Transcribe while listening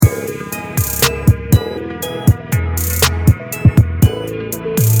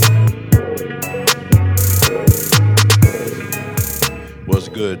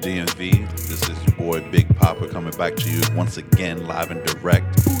back to you once again, live and direct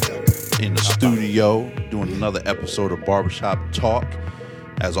in the studio, doing another episode of Barbershop Talk.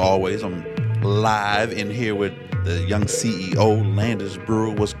 As always, I'm live in here with the young CEO, Landis Brewer.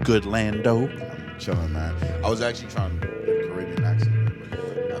 What's good, Lando? I'm chilling, man. I was actually trying to get a Caribbean accent, but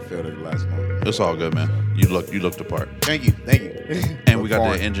I failed it the last moment. It's all good, man. You looked the part. Thank you. And we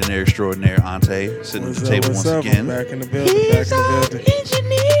got the engineer extraordinaire, Ante, sitting at the table once again. Back in the building. Man,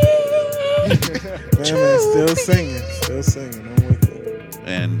 still singing. I'm with it.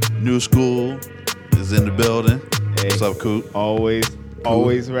 And New School is in the building. Hey. What's up, Coop? Always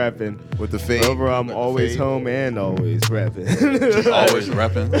rapping. With the fade. Over, I'm always home and always rapping. Always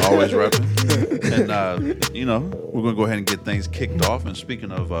repping. And, we're going to go ahead and get things kicked off. And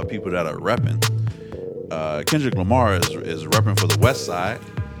speaking of people that are repping, Kendrick Lamar is repping for the West Side,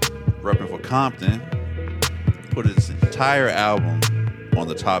 repping for Compton, put his entire album on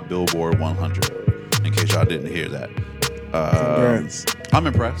the top Billboard 100, in case y'all didn't hear that. Congrats. I'm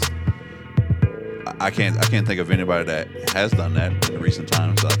impressed. I can't think of anybody that has done that in recent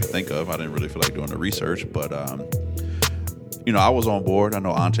times that I can think of. I didn't really feel like doing the research, but I was on board. I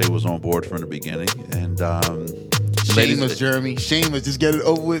know Ante was on board from the beginning, and Shameless, Jeremy. Shameless. Just get it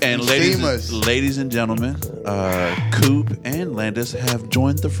over with. And ladies and gentlemen, Coop and Landis have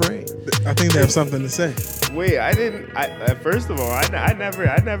joined the fray. I think they have something to say. Wait, first of all, I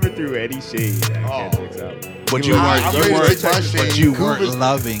never threw any shade at Kendrick's album. But you weren't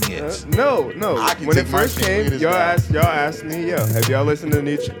loving it. No. When it take my first shade. came, Look at y'all this asked me, have y'all listened to the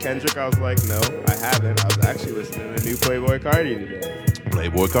new Kendrick? I was like, no, I haven't. I was actually listening to the new Playboy Cardi today.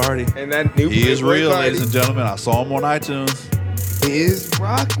 Playboy Cardi. And that new He is Playboy real, Cardi ladies and gentlemen. I saw him on iTunes.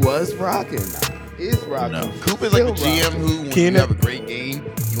 was rocking. Is rocking. No. Coop is like the Still GM rocking. who, when you have a great game,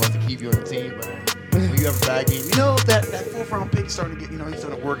 he wants to keep you on the team, but when you have a bad game, that fourth round pick is starting to get, he's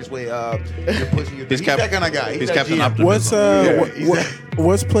starting to work his way up. You're pushing your he's that kind of guy. He's that Captain GM. Optimism.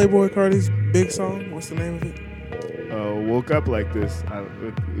 What's Playboy Cardi's big song? What's the name of it? Woke up like this.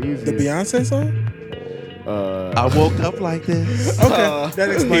 The Beyonce song? I woke up like this. Okay, that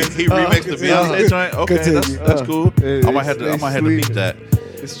explains. He remixed the Beyonce joint. Okay, Continue. that's cool. I might have to beat that.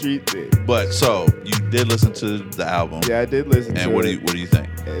 The street thing. But so you did listen to the album. Yeah, I did listen to And it. what do you think?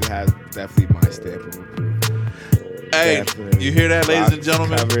 It has definitely my stamp of approval. Hey, Definitely. you hear that, ladies and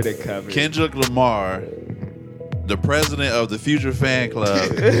gentlemen? Covered. Kendrick Lamar, the president of the Future Fan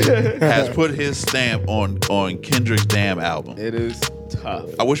Club, has put his stamp on Kendrick's damn album. It is tough.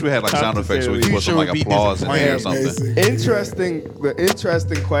 I wish we had like Tough sound to effects so say we the could put least. some like applause in there or something. Basic. The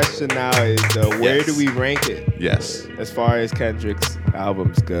interesting question now is where Yes. do we rank it Yes. as far as Kendrick's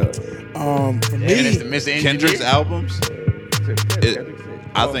albums go? For And it's me, the Mr. Engineer. Kendrick's albums,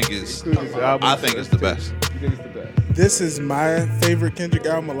 I think it's the best. You think it's the best? this is my favorite Kendrick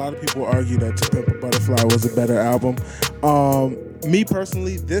album. A lot of people argue that To Pimp a Butterfly was a better album. Me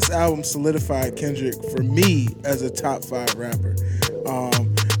personally, this album solidified Kendrick for me as a top 5 rapper. I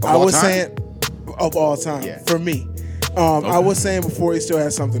all was time? saying of all time Yeah. for me. I was saying before he still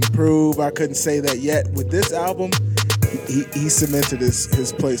has something to prove. I couldn't say that yet. With this album, he cemented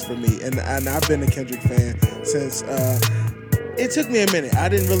his place for me, and I've been a Kendrick fan since. It took me a minute. I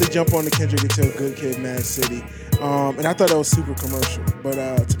didn't really jump on the Kendrick until Good Kid, Mad City, and I thought that was super commercial. But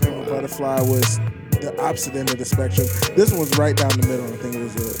To Pimp a Butterfly was the opposite end of the spectrum. This one was right down the middle. I think it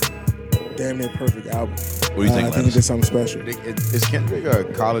was a damn near perfect album. What do you think, I think he did something special. Is Kendrick a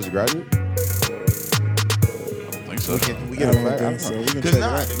college graduate? I don't think so. We get I a don't fact. think so. We can Because check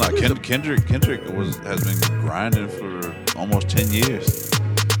it out. Kendrick has been grinding for almost 10 years,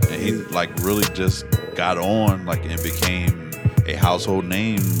 and he like really just got on and became a household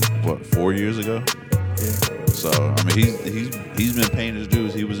name 4 years ago. Yeah. So I mean he's been paying his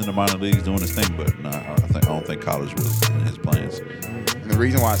dues. He was in the minor leagues doing his thing, but I don't think college was in his plans. And the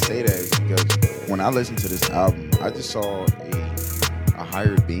reason why I say that is because when I listened to this album, I just saw a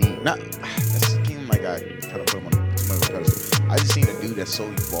higher being. Not that's game like I kind of put him on too much of a pedestal. I just seen a dude that's so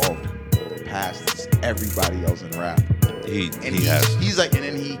evolved past everybody else in rap. He And has. he's like, and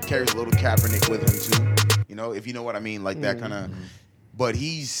then he carries a little Kaepernick with him too. If you know what I mean, like that kind of. But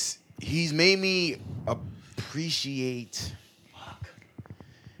he's made me appreciate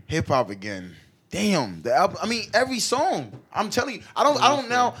hip hop again. Damn, the album. I mean, every song. I'm telling you, I don't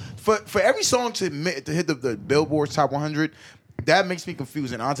now for every song to hit the Billboard Top 100. That makes me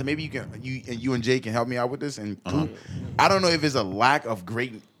confused. And Anta, maybe you and Jay can help me out with this. And I don't know if it's a lack of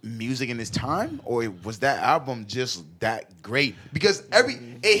great music in this time, or was that album just that great? Because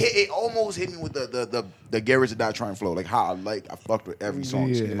it almost hit me with the Garage to Die Trying flow. Like how I fucked with every song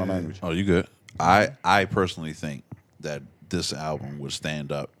in my language. Oh, you good? I personally think that this album would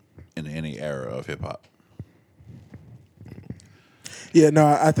stand up in any era of hip hop. Yeah, no,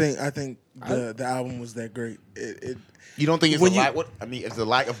 I think the album was that great. You don't think it's When a you- lack? What I mean, it's a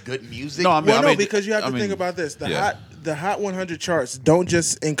lack of good music. No, I mean, Well, no, because you have to I think mean, about this. The yeah. Hot 100 charts don't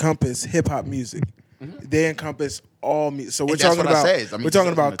just encompass hip hop music. They encompass all music. So we're And that's talking what I about said. I mean, we're talking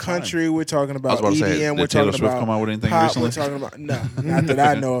just about looking at time. country. We're talking about about to say, EDM. did We're Taylor talking Swift about come out with anything pop. recently? We're talking about not that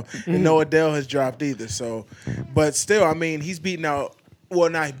I know. And no Adele has dropped either. So, but still, I mean, he's beating out. Well,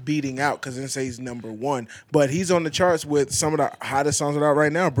 not beating out because I didn't say he's number one, but he's on the charts with some of the hottest songs out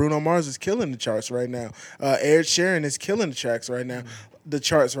right now. Bruno Mars is killing the charts right now. Ed Sheeran is killing the charts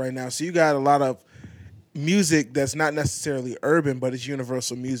right now. So you got a lot of music that's not necessarily urban, but it's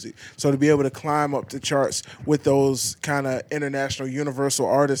universal music. So to be able to climb up the charts with those kind of international universal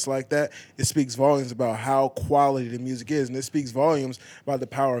artists like that, it speaks volumes about how quality the music is, and it speaks volumes about the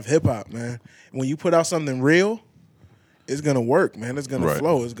power of hip hop, man. When you put out something real, it's gonna work, man. It's gonna Right.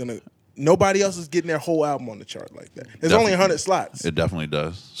 flow. Nobody else is getting their whole album on the chart like that. There's only 100 slots. It definitely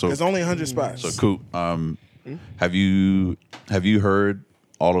does. So There's only 100 spots. So Coop, have you heard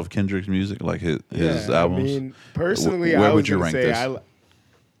all of Kendrick's music, like his albums? I mean, personally, Where I would was you gonna rank say this?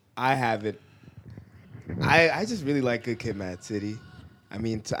 I haven't. I just really like Good Kid, Mad City. I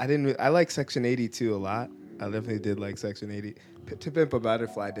mean, I like Section 82 a lot. I definitely did like Section 80. To Pimp a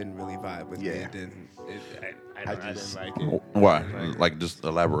Butterfly didn't really vibe with me. Yeah. It didn't. I didn't like it. Why? Like, just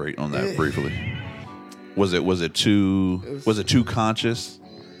elaborate on that briefly. Was it too conscious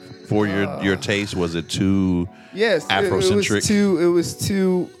for your taste? Was it too Yes, Afrocentric? It was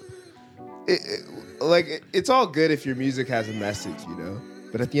too. It's all good if your music has a message, you know.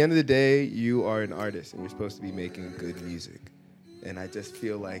 But at the end of the day, you are an artist and you're supposed to be making good music. And I just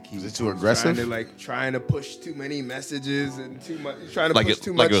feel like he's it too aggressive? trying to push too many messages and too much. Trying to Like push it-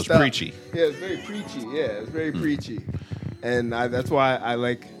 too like much it was stuff. preachy. Yeah, it's very preachy. Yeah, it's very preachy. And that's why I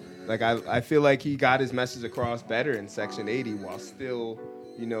like I feel like he got his message across better in Section 80 while still,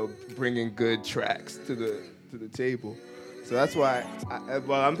 you know, bringing good tracks to the table. So that's why.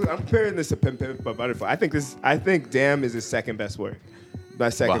 I'm comparing this to Pimp a Butterfly. I think Damn is his second best work. My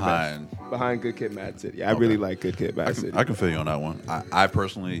second behind Good Kid, Mad City. I really like Good Kid, Mad City. I can feel you on that one. I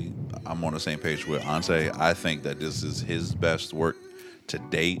personally, I'm on the same page with Ante. I think that this is his best work to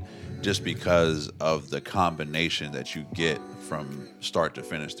date, just because of the combination that you get from start to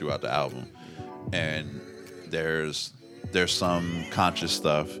finish throughout the album. And there's some conscious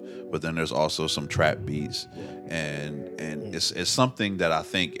stuff, but then there's also some trap beats, and it's something that I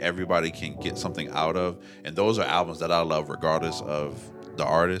think everybody can get something out of. And those are albums that I love, regardless of the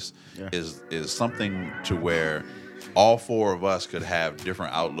artist. Is something to where all four of us could have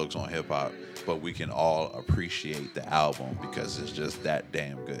different outlooks on hip hop, but we can all appreciate the album because it's just that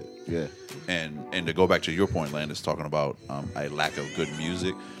damn good. Yeah. And to go back to your point, Landis, talking about a lack of good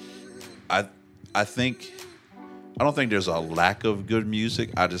music, I don't think there's a lack of good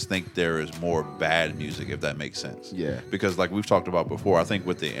music. I just think there is more bad music, if that makes sense. Yeah. Because like we've talked about before, I think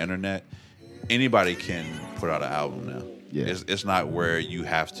with the internet, anybody can put out an album now. Yeah. It's not where you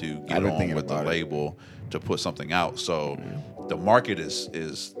have to get I've been on thinking with the about it. label to put something out. So the market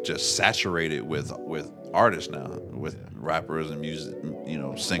is just saturated with artists now, with rappers and music, you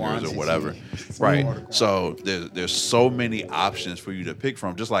know, singers or Quantity. whatever. Right. So there's so many options for you to pick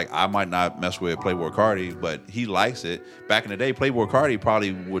from. Just like I might not mess with Playboi Carti, but he likes it. Back in the day, Playboi Carti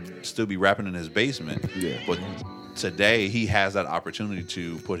probably would still be rapping in his basement. Yeah. But today he has that opportunity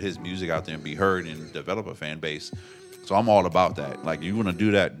to put his music out there and be heard and develop a fan base. So I'm all about that. Like, you want to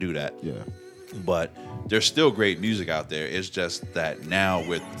do that, do that. Yeah. But there's still great music out there. It's just that now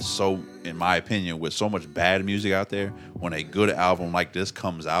in my opinion, with so much bad music out there, when a good album like this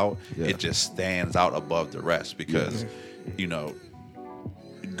comes out, it just stands out above the rest because, you know,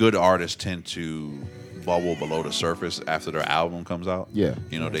 good artists tend to bubble below the surface after their album comes out. Yeah.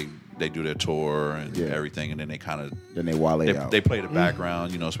 You know, they do their tour and everything, and then they kind of Then they wale out. they play the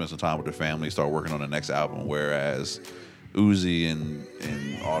background, you know, spend some time with their family, start working on the next album. Whereas Uzi and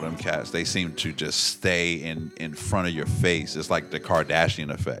all them cats, they seem to just stay in front of your face. It's like the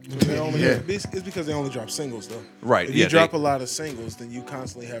Kardashian effect. It's because they only drop singles, though. Right, If you yeah, drop they- a lot of singles, then you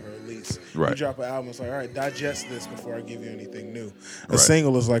constantly have a release. Right. You drop an album, it's like, all right, digest this before I give you anything new. A Right.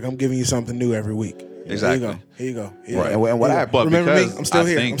 single is like, I'm giving you something new every week. Exactly. Here you go. Right. And what happened? But Remember me? because I'm still I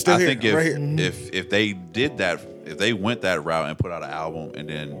here. think, I'm still I here. think I'm right here. if they did that, if they went that route and put out an album and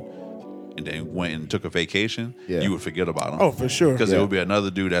then went and took a vacation, you would forget about them. Oh, for sure. Because there would be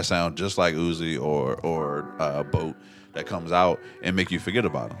another dude that sounds just like Uzi or Boat that comes out and make you forget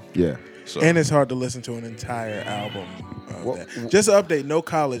about him. Yeah. So And it's hard to listen to an entire album that. Just an update, no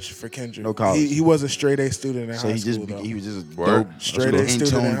college for Kendrick. No college. He was a straight A student in So high he school, just though. he was just a Word. dope, Straight A student in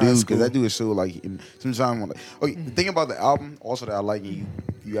in-tune high dude. school. Because that dude is so like. Sometimes, okay, the thing about the album also that I like, and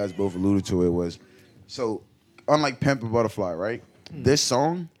you guys both alluded to it, was so unlike Pimp a Butterfly, right? This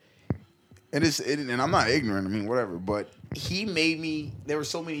song, and I'm not ignorant. I mean, whatever, but he made me. There were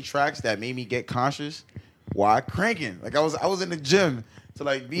so many tracks that made me get conscious. Why cranking? Like I was in the gym to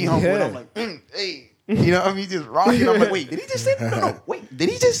like be humble. Yeah. I'm like, hey, you know what I mean? Just rocking. I'm like, wait, did he just say that? No, wait, did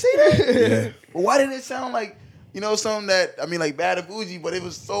he just say that? Yeah. But why did it sound like, something that, I mean, like Bad and Bougie, but it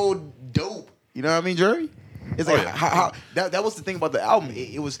was so dope. You know what I mean, Jerry? It's like, how that was the thing about the album.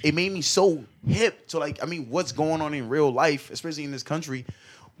 It made me so hip to like, I mean, what's going on in real life, especially in this country.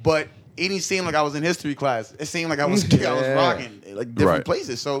 But it didn't seem like I was in history class. It seemed like I was rocking like different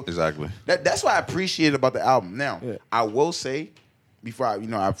places. So Exactly. that's what I appreciate about the album. Now, Yeah. I will say, before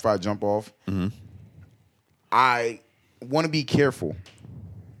I jump off, I want to be careful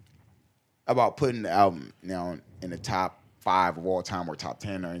about putting the album now in the top 5 of all time or top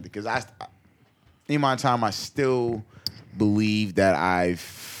 10 or anything, because in my time I still believe that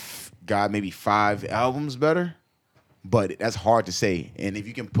I've got maybe 5 albums better, but that's hard to say. And if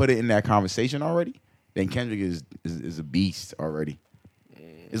you can put it in that conversation already, then Kendrick is a beast already.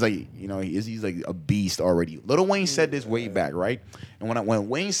 It's like, he's like a beast already. Lil Wayne said this way back, right? And when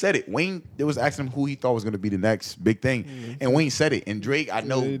Wayne said it, they was asking him who he thought was going to be the next big thing. And Wayne said it. And Drake, I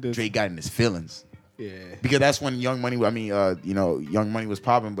know he did. Drake got in his feelings. Yeah. Because that's when Young Money was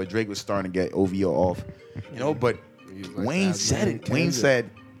popping, but Drake was starting to get OVO off. But He's like, Wayne "That's said man, it. Wayne Kendrick." said,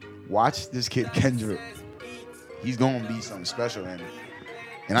 watch this kid Kendrick. He's going to be something special. And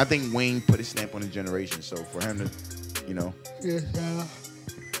I think Wayne put his stamp on his generation. So for him to,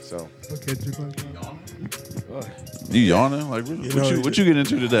 so. You yawning? Like what you get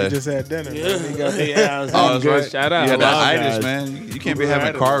into today? He just had dinner. Man. He got Yeah, Oh, that's right. Shout out. You had that Wow, itis, guys. man. You can't be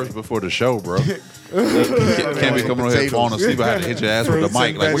having carbs before the show, bro. You can't be coming over here falling asleep. I had to hit your ass with the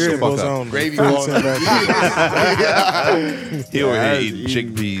mic. Like, what's the fuck up? Gravy Fruits balls. and He over here eating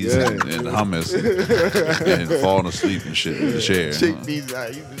chickpeas and hummus and falling asleep and shit in the chair. Chickpeas, I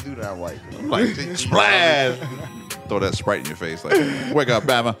used to do that white. I'm like, splash! Throw that Sprite in your face. Like, wake up,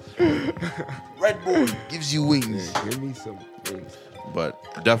 Bama. Red Bull gives you wings. Give me some things. But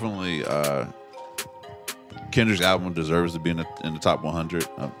definitely, Kendrick's album deserves to be in the top 100.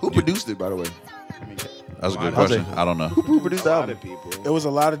 Who produced it, by the way? That's a good question. I don't know. Who produced the album? It was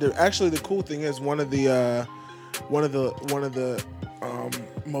a lot of actually the cool thing is one of the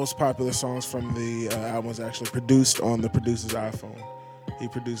most popular songs from the album was actually produced on the producer's iPhone. He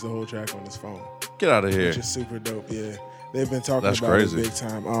produced the whole track on his phone, Get out of here. which is super dope. Yeah, they've been talking That's about crazy. it big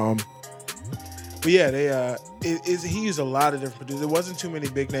time. But yeah, he used a lot of different producers. There wasn't too many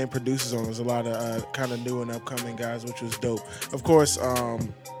big name producers on. There was a lot of kind of new and upcoming guys, which was dope. Of course,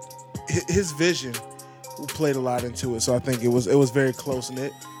 his vision played a lot into it. So I think it was very close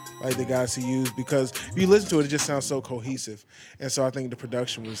knit, like the guys he used, because if you listen to it, it just sounds so cohesive. And so I think the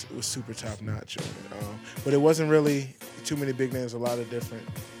production was super top notch. But it wasn't really too many big names. A lot of different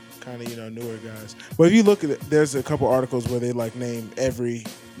kind of newer guys. But if you look at it, there's a couple articles where they like name every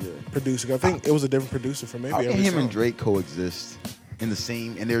producer. I think it was a different producer for maybe How can every him song. and Drake coexist in the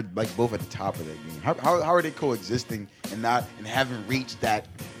same, and they're like both at the top of that game? How are they coexisting and haven't reached that?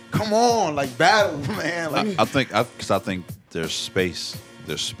 Come on, like battle, man. Like, I think there's space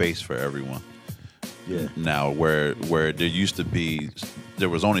for everyone. Yeah. Now where there used to be, there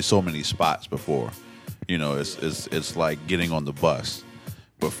was only so many spots before. It's like getting on the bus.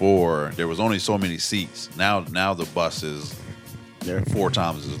 Before there was only so many seats. Now the bus is 4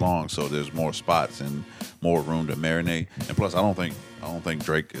 times as long, so there's more spots and more room to marinate. And plus, I don't think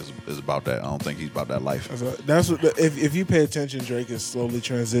Drake is about that. I don't think he's about that life. That's what. If you pay attention, Drake is slowly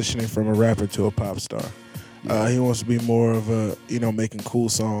transitioning from a rapper to a pop star. He wants to be more of a making cool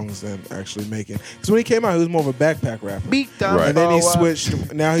songs than actually making. Because when he came out, he was more of a backpack rapper. beat down, Right. And then he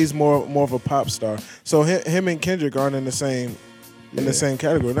switched. Now he's more of a pop star. So him and Kendrick aren't in the same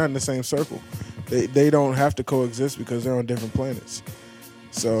category, not in the same circle. They don't have to coexist because they're on different planets.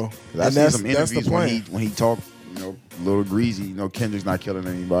 So I and see that's some the interviews plan. when he talked, a little greasy. Kendrick's not killing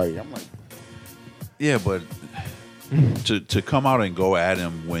anybody. I'm like, Yeah, but to come out and go at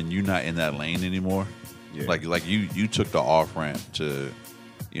him when you're not in that lane anymore, like you took the off ramp to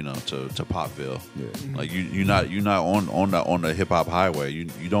Popville. Yeah. Like you're not on the hip hop highway.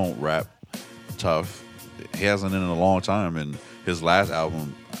 You don't rap tough. He hasn't in a long time, and his last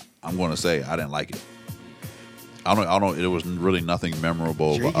album, I'm going to say I didn't like it. I don't. It was really nothing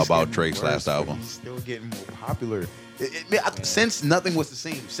memorable Drake is about getting Drake's worse, last but album. He's still getting more popular. Since nothing was the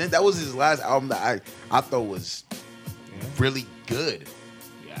same. Since that was his last album that I thought was really good.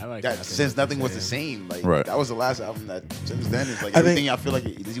 Yeah, I like That since nothing was the same, like Right. that was the last album that since then it's like I think- everything. I feel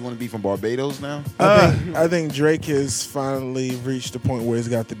like does he want to be from Barbados now? I think Drake has finally reached the point where he's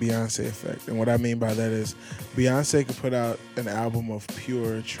got the Beyonce effect. And what I mean by that is Beyonce could put out an album of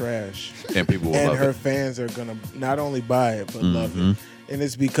pure trash And people will and love her it. fans are going to not only buy it, but love it. And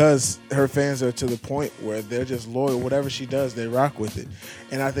it's because her fans are to the point where they're just loyal. Whatever she does, they rock with it.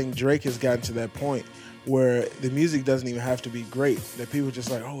 And I think Drake has gotten to that point where the music doesn't even have to be great. That people are just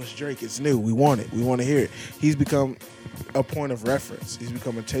like, oh, it's Drake. It's new. We want it. We want to hear it. He's become a point of reference. He's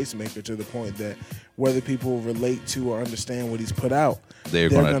become a tastemaker to the point that whether people relate to or understand what he's put out, They're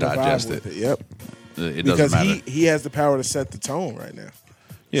gonna vibe digest with it. Yep. It Because doesn't matter. he has the power to set the tone right now.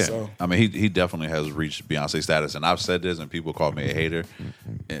 Yeah, So- I mean, he definitely has reached Beyonce status, and I've said this, and people call me a hater,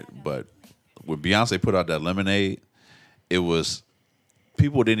 but when Beyonce put out that Lemonade, it was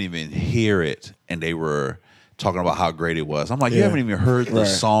people didn't even hear it, and they were talking about how great it was. I'm like, you Yeah. haven't even heard the Right,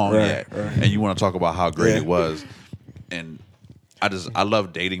 song right, yet, right. and you want to talk about how great Yeah. it was, and I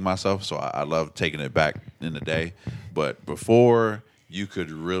love dating myself, so I love taking it back in the day, but before you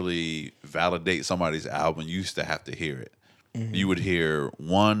could really validate somebody's album, you used to have to hear it. You would hear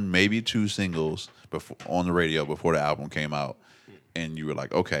one, maybe two singles before on the radio before the album came out, and you were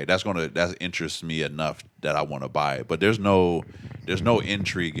like, okay, that interests me enough that I want to buy it. But there's no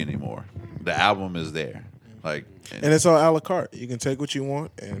intrigue anymore. The album is there, like, And it's all a la carte. You can take what you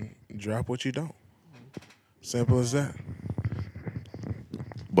want and drop what you don't. Simple as that.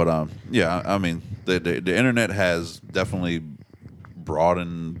 but yeah, I mean, the internet has definitely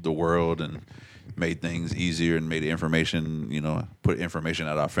broadened the world and made things easier and made information, put information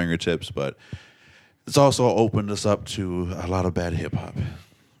at our fingertips, but it's also opened us up to a lot of bad hip hop.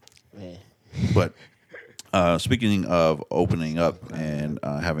 But speaking of opening up and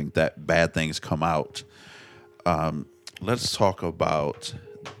having that bad things come out, let's talk about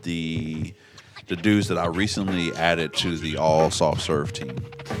the dudes that I recently added to the all soft serve team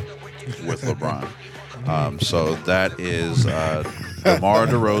with LeBron. So that is DeMar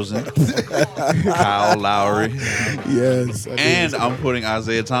DeRozan, Kyle Lowry, Yes. and I'm putting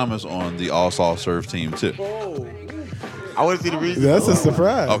Isaiah Thomas on the all soft serve team too. I want to see the reason. That's a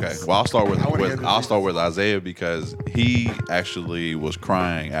surprise. Okay, well I'll start I wanna hear with the I'll start with Isaiah because he actually was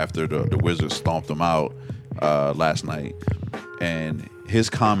crying after the Wizards stomped him out last night, and his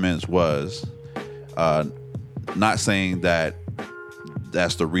comments was not saying that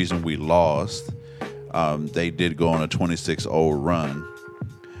that's the reason we lost. They did go on a 26-0 run,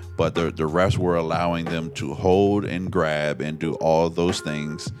 but the refs were allowing them to hold and grab and do all those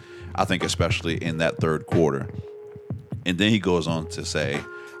things, I think especially in that third quarter. And then he goes on to say,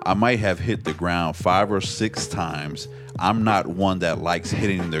 I might have hit the ground 5 or 6 times. I'm not one that likes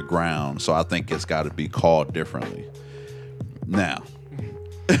hitting the ground, so I think it's got to be called differently. Now,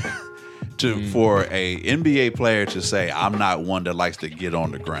 for a NBA player to say, I'm not one that likes to get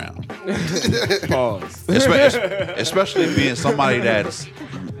on the ground, Pause. especially being somebody that's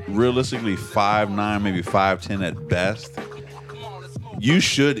realistically 5'9", maybe 5'10" at best, you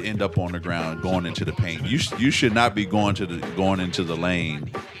should end up on the ground going into the paint. You should not be going into the lane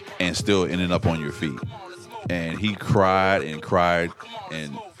and still ending up on your feet. And he cried and cried,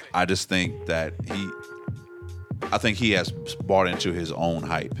 and I just think that I think he has bought into his own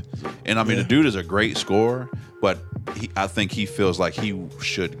hype. And I mean, the dude is a great scorer, but I think he feels like he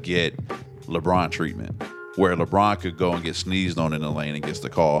should get LeBron treatment, where LeBron could go and get sneezed on in the lane and gets the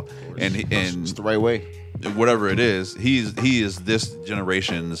call. And It's the right way. whatever it is, he is this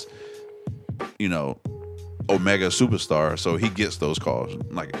generation's, Omega superstar, so he gets those calls.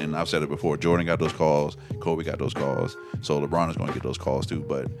 And I've said it before, Jordan got those calls, Kobe got those calls, so LeBron is going to get those calls too.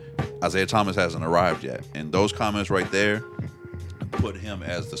 But Isaiah Thomas hasn't arrived yet, and those comments right there put him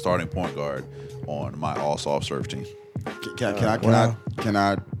as the starting point guard on my all soft serve team. Can Wow.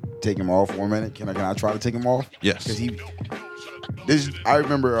 I take him off for a minute? Can I try to take him off? Yes. Because I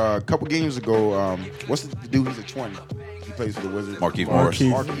remember a couple games ago. What's the dude? He's a 20. He plays for the Wizards. Markieff Morris.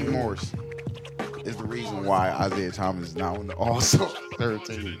 Markieff Morris is the reason why Isaiah Thomas is now on the All-Star third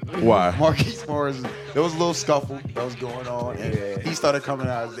team. Why? Markieff Morris. There was a little scuffle that was going on, and he started coming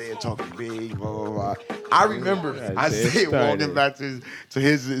at Isaiah talking big, blah blah blah. I remember Isaiah walking back to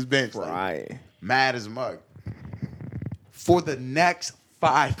his bench, like, Right. mad as mug. For the next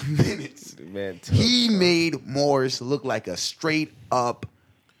 5 minutes, Man, he made Morris look like a straight up,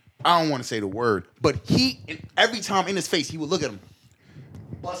 I don't want to say the word, but every time in his face, he would look at him,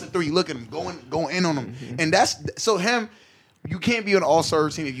 bust a three, look at him, going in on him. And that's, so him, you can't be an all-star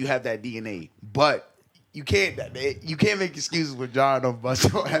team if you have that DNA. But you can't make excuses with John of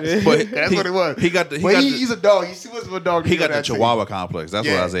bust your ass. But That's what it was. He's a dog. He's too much of a dog. He got the that team. Chihuahua complex. That's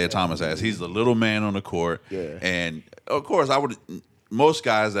what Yeah. Isaiah Thomas has. He's the little man on the court. Yeah. And of course, most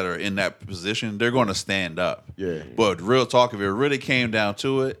guys that are in that position, they're going to stand up. Yeah. But real talk, if it really came down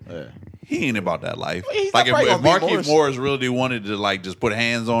to it, he ain't about that life. He's Like not probably if gonna beat Marquise Morris really wanted to like just put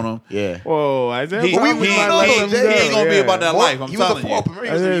hands on him, Yeah. Whoa, Isaiah he, Thomas he might ain't, let he him ain't- go, he ain't gonna be yeah. about that life. I'm he was telling a you.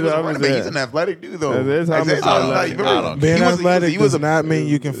 He was a running back. He's an athletic dude, though. Isaiah Thomas Isaiah is Thomas, athletic. like, I don't Being he was- athletic he was does a- not mean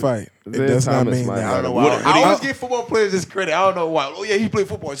you can fight. It Isaiah does not Thomas mean might that. I don't know What- why. what I do you- always give football players this credit. I don't know why. Oh yeah, he played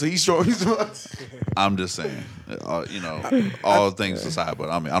football, so he's strong. I'm just saying, all things aside. But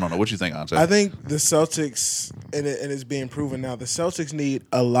I mean, I don't know what you think, Ante. I think the Celtics, and it's being proven now, the Celtics need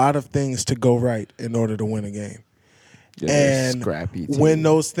a lot of things to go right in order to win a game. And scrappy team. when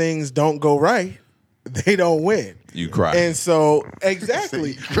those things don't go right, they don't win. You cry. And so,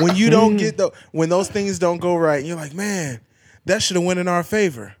 exactly, when you don't get when those things don't go right, you're like, man, that should have went in our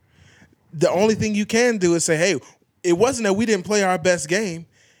favor. The only thing you can do is say, hey, it wasn't that we didn't play our best game.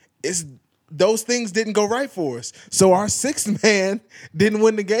 It's those things didn't go right for us. So our sixth man didn't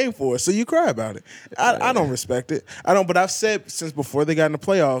win the game for us. So you cry about it. I don't respect it. I don't. But I've said since before they got in the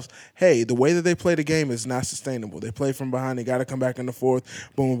playoffs, hey, the way that they play the game is not sustainable. They play from behind. They got to come back in the fourth.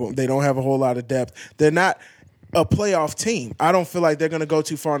 Boom, boom. They don't have a whole lot of depth. They're not a playoff team. I don't feel like they're going to go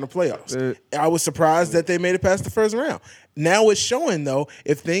too far in the playoffs. I was surprised that they made it past the first round. Now it's showing, though,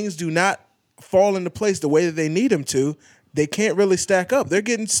 if things do not fall into place the way that they need them to, they can't really stack up. They're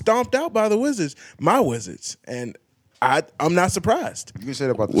getting stomped out by the Wizards, my Wizards, and I'm not surprised. You can say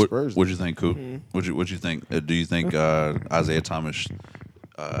that about the What Spurs. you think, Coop? What you think? Do you think Isaiah Thomas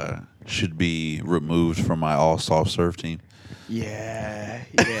should be removed from my all soft serve team? Yeah.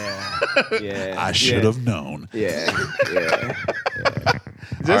 I should have known. Yeah.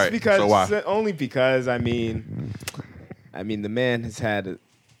 Just right, because, so why? only because I mean, the man has had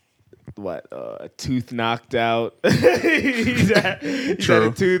a tooth knocked out. he's had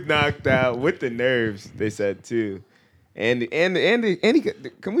a tooth knocked out with the nerves. They said too. And he,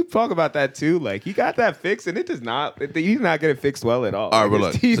 can we talk about that too? Like he got that fixed, and it does not. He's not getting fixed well at all. All right, but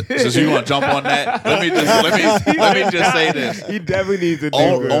look, since you want to jump on that, let me just say this. He definitely needs to do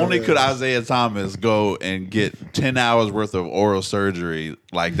Only could Isaiah Thomas go and get 10 hours worth of oral surgery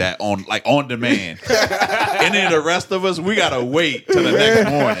like that on demand. Any of the rest of us, we gotta wait till the next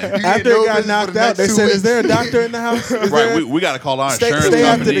morning. After it got knocked out, they said, "Is there a doctor in the house?" Right, we got to call our insurance stay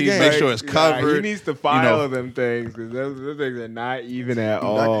after company, the game. make sure it's covered. He needs to file them things because those things are not even at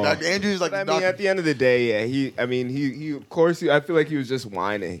all. Dr. Andrews like But the I mean, doctor. at the end of the day, he of course, I feel like he was just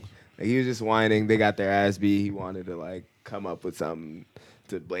whining. Like, he was just whining. They got their ass beat. He wanted to like come up with something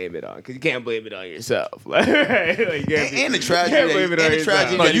to blame it on because you can't blame it on yourself. Like, you can't And the you tragedy can't that- blame it and on the yourself.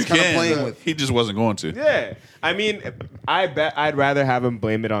 tragedy No, that you he's kinda can. playing with. He just wasn't going to. Yeah, I mean, I bet I'd rather have him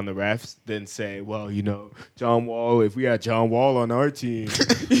blame it on the refs than say, well, John Wall. If we had John Wall on our team,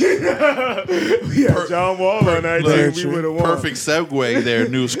 we had John Wall on our team, we would have won. Perfect segue there,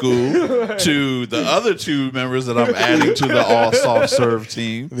 new school, to the other two members that I'm adding to the all soft serve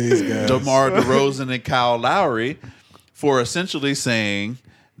team. These guys. DeMar DeRozan and Kyle Lowry, for essentially saying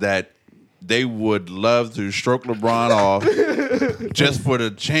that they would love to stroke LeBron off just for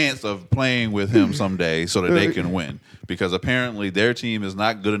the chance of playing with him someday so that they can win. Because apparently their team is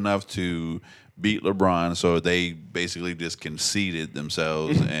not good enough to beat LeBron, so they basically just conceded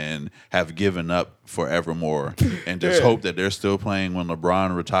themselves and have given up forevermore and just hope that they're still playing when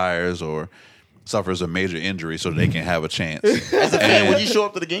LeBron retires or suffers a major injury so they can have a chance. As a fan, when you show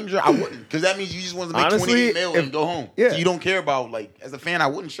up to the game, I wouldn't, because that means you just want to make Honestly, 28 mil and go home. yeah. So you don't care about, like, as a fan, I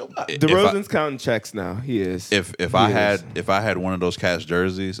wouldn't show up. DeRozan's counting checks now. He is. If I had one of those Cats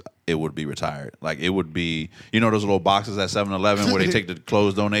jerseys, it would be retired. Like it would be, those little boxes at 7-Eleven where they take the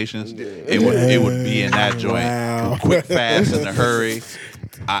closed donations. It would be in that joint, Wow. quick, fast, in a hurry.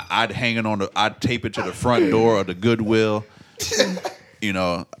 I'd hang it I'd tape it to the front door of the Goodwill.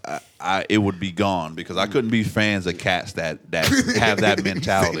 It would be gone because I couldn't be fans of Cats that have that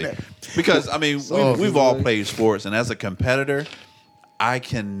mentality. Because I mean, we've all played sports, and as a competitor, I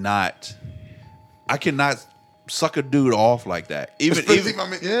cannot suck a dude off like that. Especially if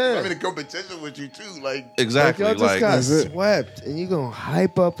I'm in a competition with you, too. Like, Exactly. Y'all just got That's it. swept, and you gonna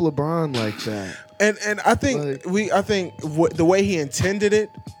hype up LeBron like that? And I think the way he intended it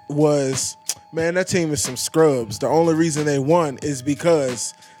was, man, that team is some scrubs. The only reason they won is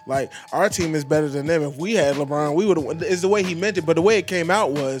because Like our team is better than them. If we had LeBron, we would have. Is the way he meant it, but the way it came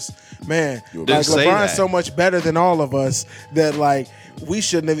out was, man, like say LeBron's that. so much better than all of us that like we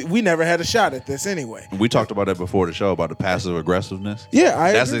shouldn't have. We never had a shot at this anyway. We talked about that before the show about the passive aggressiveness.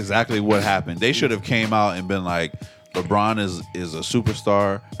 Yeah, That's agree. exactly what happened. They should have came out and been like, LeBron is a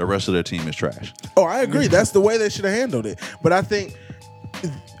superstar. The rest of their team is trash. Oh, I agree. That's the way they should have handled it. But I think,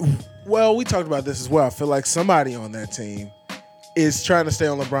 well, we talked about this as well. I feel like somebody on that team is trying to stay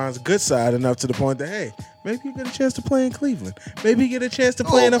on LeBron's good side enough to the point that, hey, maybe you get a chance to play in Cleveland. Maybe you get a chance to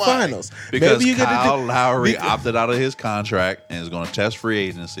play in the finals. Because maybe you Kyle get to Lowry opted out of his contract and is going to test free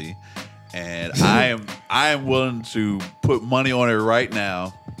agency. And I am willing to put money on it right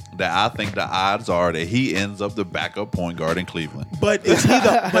now that I think the odds are that he ends up the backup point guard in Cleveland. But is he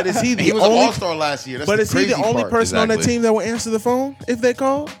the He was only an all-star last year. That's But the is he the crazy only part. person on that Exactly. team that will answer the phone if they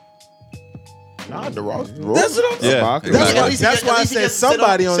call? Nah, DeRozan. That's what I'm saying. Yeah, Ibaka. exactly. That's why I said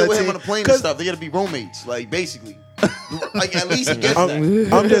somebody on sit that with him team. on the plane and 'Cause- stuff. They got to be roommates, like basically. Like at least he gets that.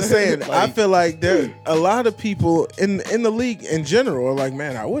 I'm just saying. I Like- feel like there a lot of people in the league in general are like,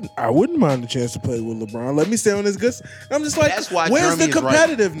 man, I wouldn't mind the chance to play with LeBron. Let me stay on his good. I'm just like, That's why where's the Jeremy is right.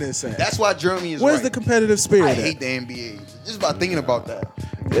 competitiveness at? That's why Jeremy is Where's right. the competitive spirit I at? hate the NBA. Just about thinking about that.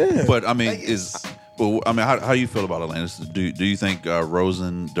 Yeah, But I mean, Like, how do you feel about Atlantis? Do you think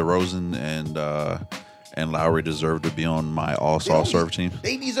DeRozan and Lowry deserve to be on my all-star serve team?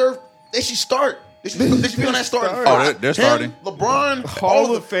 They deserve. They should start. They should be on that starting start. five. Oh, they're Him, starting. LeBron, Hall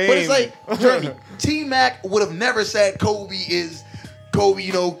all of the, But it's Fame. like Jeremy, T-Mac would have never said Kobe is. Kobe,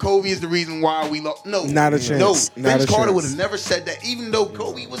 Kobe is the reason why we lost. No, Not a chance. No, Not Vince a Carter chance. would have never said that, even though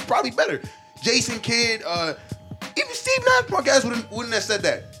Kobe was probably better. Jason Kidd, even Steve Nash, podcast wouldn't have said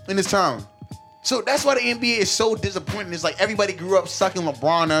that in his time. So that's why the NBA is so disappointing. It's like everybody grew up sucking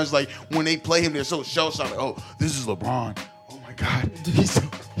LeBron. Now it's like when they play him, they're so shell-shocked. Like, oh, this is LeBron. Oh my God, he's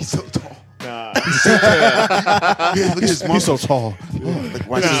so tall. Nah. Yeah, look at his muscles. so tall. Like,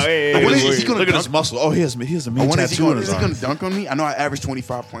 watch No, this. hey, When hey, is he gonna Look at dunk? his muscle. Oh, he has a mean When is he tattoo on gonna, his is he arm. gonna dunk on me? I know I average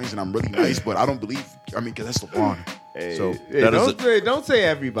 25 points and I'm really nice, but I don't believe. I mean, because that's LeBron. Hey, So, hey, that is don't say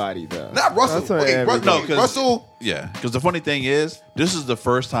everybody though. Not Russell. Don't say Okay, everybody. No, 'cause- Russell. Yeah, because the funny thing is, this is the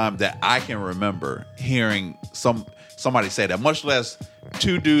first time that I can remember hearing somebody say that, much less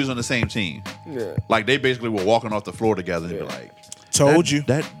two dudes on the same team. Yeah. Like they basically were walking off the floor together and be like, told you.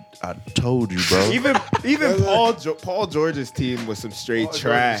 That I told you, bro. Even Paul George's team was some straight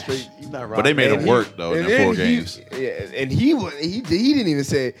trash. He's not right. But they made And it he- work though in and the then 4 games. Yeah, and he didn't even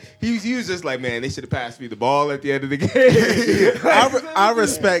say he was just like, man, they should have passed me the ball at the end of the game. I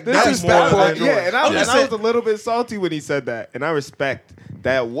respect This that is more bad. than Yeah, and I Yeah. was a little bit salty when he said that, and I respect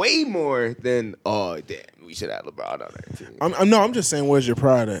that way more than damn, we should have LeBron on our team. I'm just saying, where's your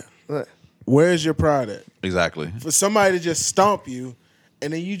pride at? What? Where's your pride at? Exactly. For somebody to just stomp you,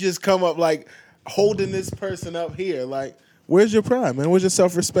 and then you just come up like holding this person up here, like, where's your pride, man? Where's your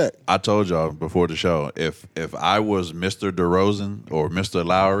self-respect? I told y'all before the show, if I was Mr. DeRozan or Mr.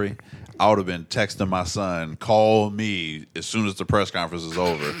 Lowry, I would have been texting my son, call me as soon as the press conference is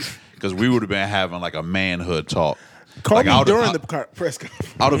over, because we would have been having like a manhood talk. Call Like, me I would've- during the press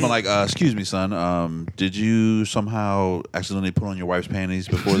conference. I would have been like, excuse me, son, did you somehow accidentally put on your wife's panties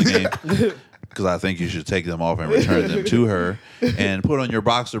before the game? Because I think you should take them off and return them to her and put on your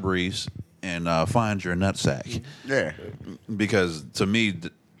boxer briefs and find your nutsack. Yeah. Because to me,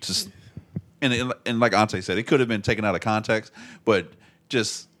 just and like Ante said, it could have been taken out of context, but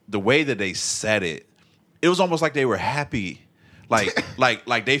just the way that they said it, it was almost like they were happy,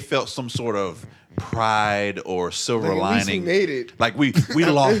 like they felt some sort of pride or silver Like, at least we lining. made it. Like we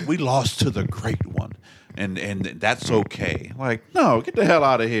lost to the great one, and that's okay. Like no, get the hell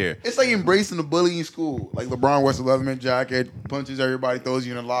out of here. It's like embracing the bully in school. Like LeBron wears a Leatherman jacket, punches everybody, throws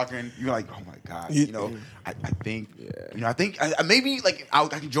you in the locker, and you're like, oh my God. I think, I maybe like I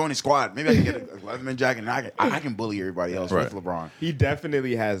can join the squad. Maybe I can get a Leatherman jacket and I can bully everybody else Right. with LeBron. He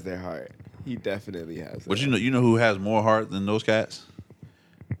definitely has their heart. He definitely has. But you know who has more heart than those cats?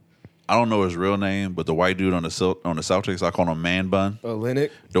 I don't know his real name, but the white dude on the Celtics, I call him Man Bun. Olenek.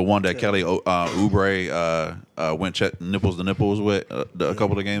 The one that Kelly Oubre went nipples to nipples with a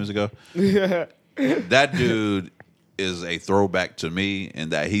couple of games ago. That dude is a throwback to me in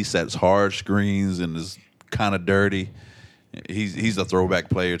that he sets hard screens and is kind of dirty. He's a throwback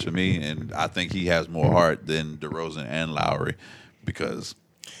player to me, and I think he has more heart than DeRozan and Lowry because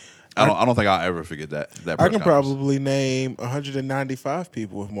I don't think I'll ever forget that. I press can conference. probably name 195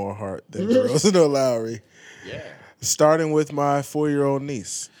 people with more heart than DeRozan or Lowry. Yeah. Starting with my 4-year-old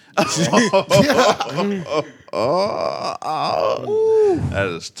niece. That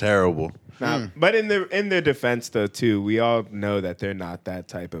is terrible. Now, but in their defense though too, we all know that they're not that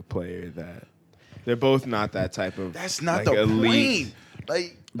type of player. That they're both not that type of. That's not like, the elite, point.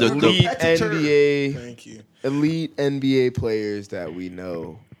 Like elite competitor. NBA. Thank you. Elite NBA players that we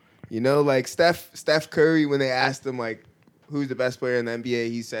know. You know, like Steph Curry, when they asked him like who's the best player in the NBA,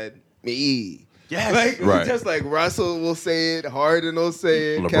 he said me. Yes. Like Right. just like Russell will say it, Harden will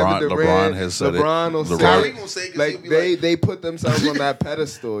say it, LeBron- Kevin Durant, LeBron has said it. LeBron will LeBron- say Kyrie it. gonna say it 'cause Like he'll be they put themselves on that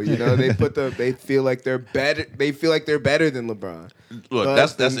pedestal. You know, they feel like they're better. They feel like they're better than LeBron. Look, But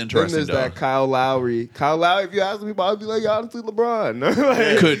that's then interesting there's though. that Kyle Lowry. Kyle Lowry, if you ask me, I'd be like, honestly, LeBron.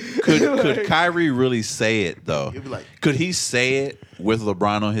 Like, Could Kyrie really say it though? He'd be like- Could he say it with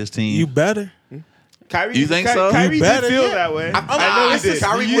LeBron on his team? You better. Kyrie, You think so? Kyrie You better, did feel yeah. that way. I I know he listen, did.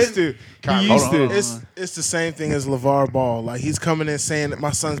 Kyrie He used was- to. Kyrie- He used Hold on. to. It's the same thing as LeVar Ball. Like he's coming in saying that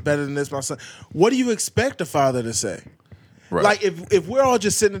my son's better than this. My son. What do you expect a father to say? Right. Like if we're all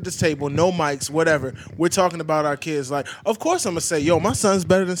just sitting at this table, no mics, whatever, we're talking about our kids. Like, of course I'm gonna say, yo, my son's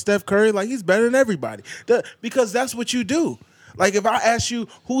better than Steph Curry. Like he's better than everybody. Because that's what you do. Like if I ask you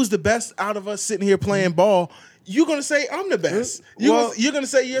who's the best out of us sitting here playing ball, you're gonna say I'm the best. You're gonna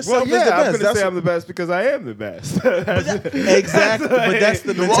say yourself Well, is the yeah, I'm best. going to say That's I'm the best because I am the best. exactly. But that's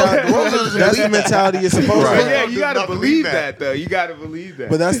the mentality. That's the mentality you're supposed Right. to But have. yeah, you got to Not believe believe that. that. though. You got to believe that.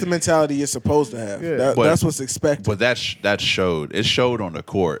 But that's the mentality you're supposed to have. Yeah. That's what's expected. But that showed. It showed on the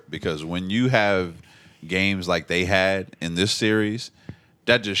court because when you have games like they had in this series,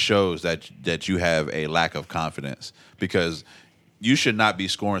 that just shows that you have a lack of confidence because you should not be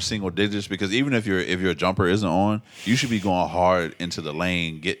scoring single digits because even if your jumper isn't on, you should be going hard into the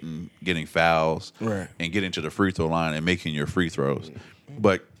lane, getting fouls, Right. and getting to the free throw line and making your free throws.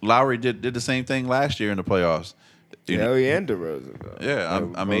 But Lowry did the same thing last year in the playoffs. You know, Kelly and DeRozan, though. yeah,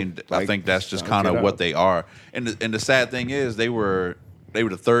 I mean, I like, think that's just stunk kind it of what up. they are. And the sad thing is, they were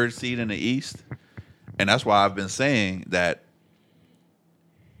the third seed in the East, and that's why I've been saying that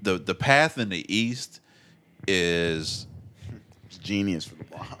the path in the East is It's genius for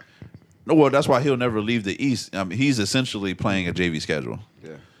LeBron. no. Well, that's why he'll never leave the East. I mean, he's essentially playing a JV schedule,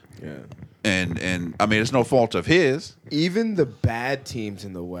 Yeah. and I mean, it's no fault of his. Even the bad teams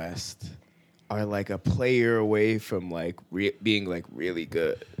in the West are like a player away from like being like really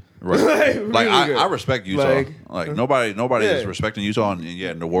good. Right. Like, really good. I respect Utah. Like, Nobody yeah. is respecting Utah, and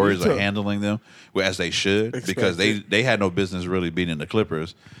and the Warriors Utah. are handling them as they should because they had no business really beating the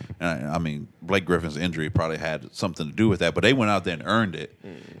Clippers. And I mean, Blake Griffin's injury probably had something to do with that, but they went out there and earned it,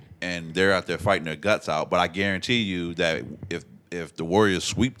 and they're out there fighting their guts out. But I guarantee you that if the Warriors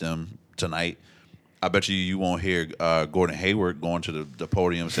sweep them tonight, I bet you won't hear Gordon Hayward going to the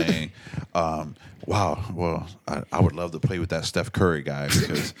podium saying, wow, well, I would love to play with that Steph Curry guy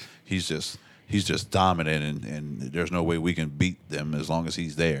because he's just dominant and there's no way we can beat them as long as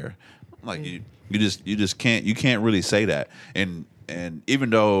he's there. Like you just can't really say that. And even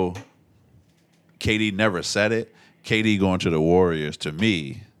though KD never said it, KD going to the Warriors to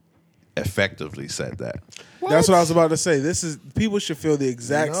me effectively said that. That's what I was about to say. People should feel the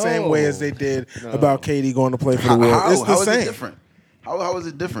exact same way as they did about KD going to play for the Warriors. It's the How is same. it different? How is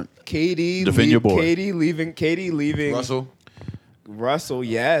it different? KD, Defend your boy. KD leaving. Russell,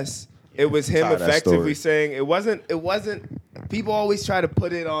 yes. It was him Tired of that effectively story. saying it wasn't people always try to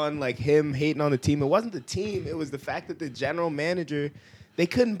put it on like him hating on the team. It wasn't the team, it was the fact that the general manager, they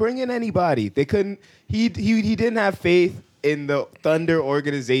couldn't bring in anybody. They couldn't he didn't have faith in the Thunder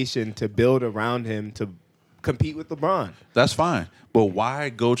organization to build around him to compete with LeBron. That's fine. But why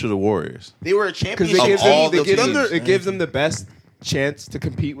go to the Warriors? They were a Because championship. it gives them the best chance to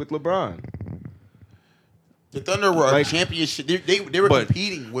compete with LeBron. The Thunder were Like- a championship. They were But-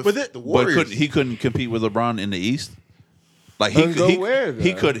 competing with but the But Warriors. he couldn't compete with LeBron in the East. Like Then go where,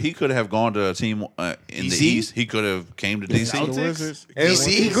 he though? could have gone to a team in the DC? East. He could have came to DC. The Wizards. And DC?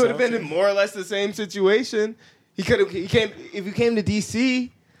 he could have been in more or less the same situation. He came if he came to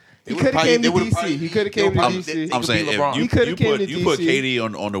DC. He could have came to DC. He could have came to DC. I'm saying be if LeBron. you, He coulda you came put to you put DC.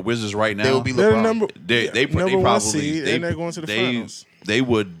 KD on the Wizards right now, They will be They're LeBron. number they number one probably seed, and they're going to the finals. they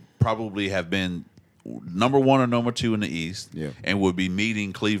would probably have been number one or number two in the East, Yeah. and would be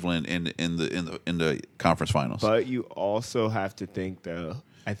meeting Cleveland in the conference finals. But you also have to think, though,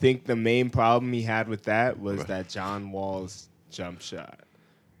 I think the main problem he had with that was that John Wall's jump shot.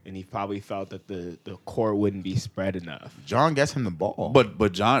 And he probably felt that the court wouldn't be spread enough. John gets him the ball.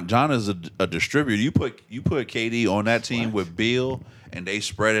 But John is a distributor. You put KD on that team with Beal, and they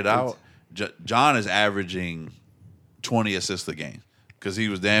spread it out. John is averaging 20 assists a game because he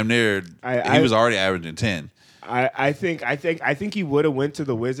was damn near. He was already averaging 10. I think he would have went to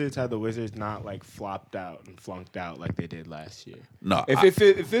the Wizards had the Wizards not like flopped out and flunked out like they did last year. No,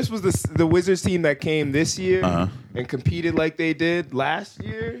 If this was the Wizards team that came this year and competed like they did last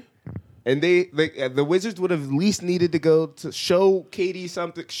year, and the Wizards would have at least needed to go to show KD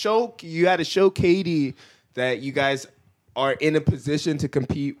something. You had to show KD that you guys are in a position to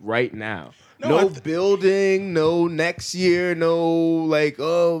compete right now. No building, no next year, no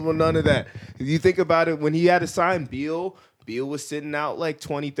none of that. If you think about it, when he had to sign Beal was sitting out like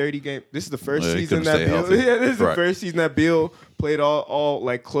 20, 30 games. This is the first season that Beal. Yeah, this is the first season that Beal played all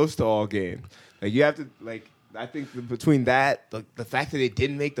like close to all games. Like you have to like. I think between that, the fact that they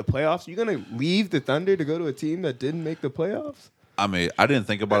didn't make the playoffs, you're gonna leave the Thunder to go to a team that didn't make the playoffs. I mean, I didn't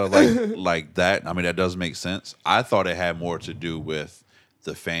think about it like that. I mean, that does make sense. I thought it had more to do with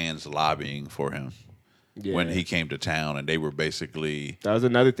the fans lobbying for him when he came to town, and they were basically. That was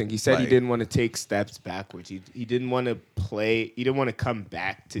another thing. He said he didn't want to take steps backwards. He didn't want to play. He didn't want to come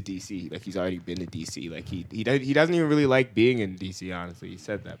back to DC. Like he's already been to DC. Like he doesn't even really like being in DC. Honestly, he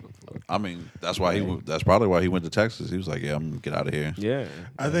said that before. I mean, that's why that's probably why he went to Texas. He was like, "Yeah, I'm gonna get out of here." Yeah,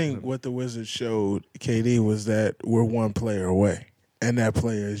 I think what the Wizards showed KD was that we're one player away. And that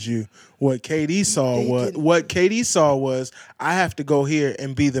player is you. What KD saw was I have to go here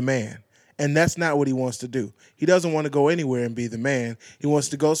and be the man. And that's not what he wants to do. He doesn't want to go anywhere and be the man. He wants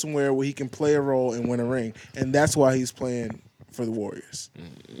to go somewhere where he can play a role and win a ring. And that's why he's playing for the Warriors.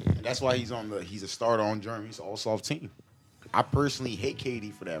 And that's why he's a starter on Germany's all-soft team. I personally hate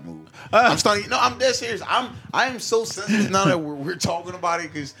KD for that move. I'm dead serious. I am so sensitive now that we're talking about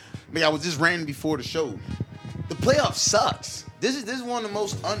it because I was just ranting before the show. The playoff sucks. This is one of the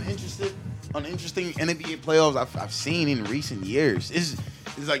most uninteresting NBA playoffs I've seen in recent years. It's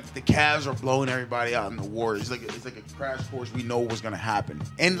like the Cavs are blowing everybody out in the Warriors. It's like a crash course. We know what's gonna happen.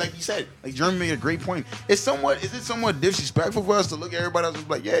 And like you said, like Jeremy made a great point. Is it somewhat disrespectful for us to look at everybody else and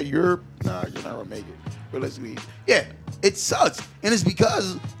be like, yeah, you're not gonna make it. Realistically, yeah, it sucks. And it's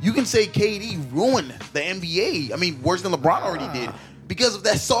because you can say KD ruined the NBA. I mean, worse than LeBron already did. Because of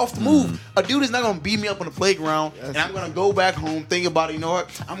that soft move. A dude is not going to beat me up on the playground, and I'm going to go back home, think about it, you know what?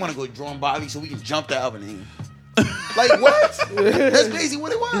 I'm going to go draw Bobby so we can jump to Alvin. Like, what? That's basically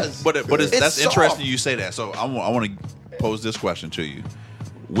what it was. But that's soft. Interesting you say that. So I want to pose this question to you.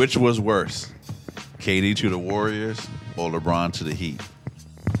 Which was worse, KD to the Warriors or LeBron to the Heat?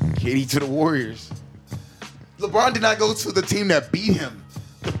 KD to the Warriors. LeBron did not go to the team that beat him.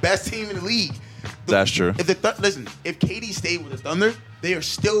 The best team in the league. That's true. If KD stayed with the Thunder, they are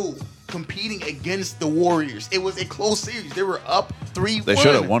still competing against the Warriors. It was a close series. They were up 3-1. They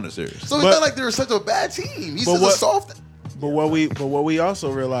should have won the series. So it's not like they were such a bad team. He's just a soft. But what we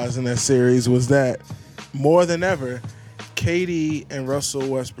also realized in that series was that more than ever, KD and Russell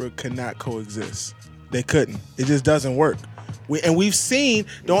Westbrook could not coexist. They couldn't. It just doesn't work. We've seen.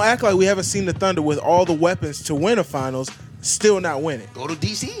 Don't act like we haven't seen the Thunder with all the weapons to win a finals. Still not winning. Go to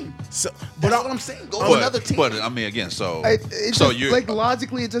DC. But that's what I'm saying. Go to another team. But I mean, again, you're like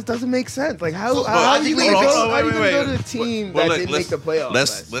logically, it just doesn't make sense. Like how are you going to go to a team that didn't make the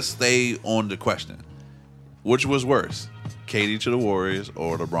playoffs? Let's stay on the question. Which was worse, KD to the Warriors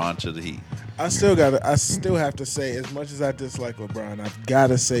or LeBron to the Heat? I still have to say, as much as I dislike LeBron, I've got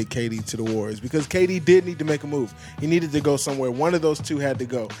to say KD to the Warriors because KD did need to make a move. He needed to go somewhere. One of those two had to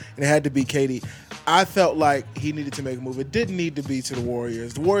go, and it had to be KD. I felt like he needed to make a move. It didn't need to be to the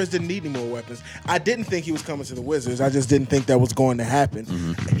Warriors. The Warriors didn't need any more weapons. I didn't think he was coming to the Wizards. I just didn't think that was going to happen.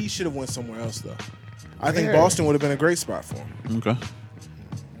 Mm-hmm. He should have went somewhere else, though. I think Boston would have been a great spot for him. Okay.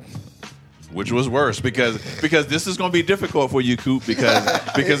 Which was worse because this is going to be difficult for you, Coop, because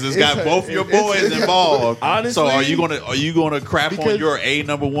it's got both your boys involved. Honestly, so are you gonna crap on your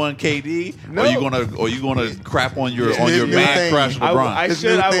number one KD? No. Or are you gonna crap on your mad crush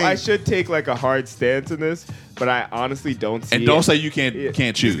LeBron? I should take like a hard stance in this, but I honestly don't see. And don't say you can't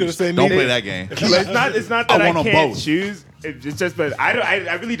choose. Don't play that game. It's not that I can't choose. It's just that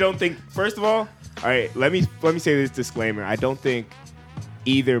I really don't think. First of all right, let me say this disclaimer. I don't think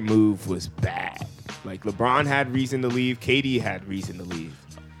either move was bad. Like LeBron had reason to leave, KD had reason to leave.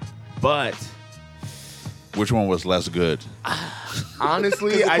 But which one was less good?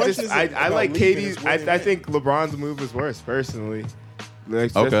 Honestly, I like KD's. I think LeBron's move was worse personally.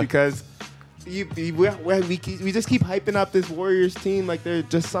 Like just because we just keep hyping up this Warriors team like they're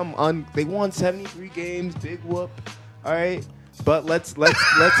just they won 73 games, big whoop. All right, but let's keep big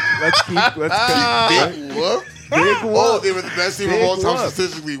whoop. They were the best team of all time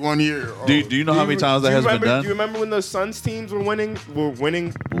statistically 1 year. Do you know how many times that has been done? Do you remember when those Suns teams were winning? Were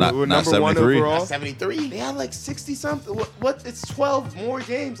not number 1 overall? Not 73. They had like 60 something. What? It's 12 more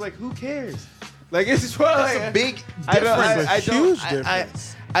games. Like who cares? Like it's probably That's a big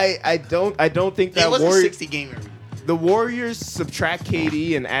difference. I don't think that It was a Warriors. 60 game every. The Warriors subtract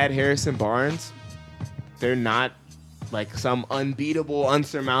KD and add Harrison Barnes. They're not like some unbeatable,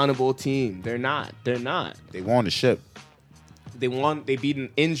 unsurmountable team. They're not. They won the ship. They beat an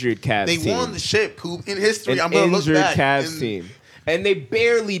injured Cavs They team. won the ship. Coop. In history, An I'm gonna look injured back. Cavs and team, and they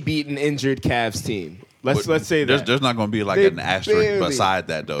barely beat an injured Cavs team. Let's say that. There's not going to be like They an asterisk barely- beside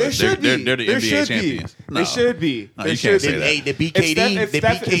that though. There should be. They're the There NBA should champions. be. They should be. No, They you should can't say be. that. Hey, they beat If KD. Steph- They if beat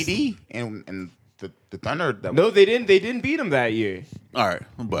Steph- KD and the Thunder. No, they didn't. They didn't beat them that year. All right,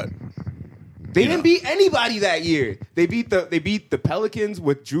 but They You didn't know. beat anybody that year. They beat the Pelicans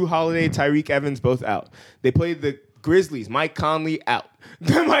with Drew Holiday, Tyreek Evans both out. They played the Grizzlies, Mike Conley out.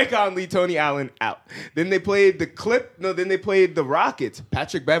 Mike Conley, Tony Allen out. Then they played then they played the Rockets,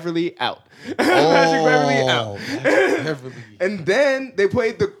 Patrick Beverly out. Patrick Beverly out. And then they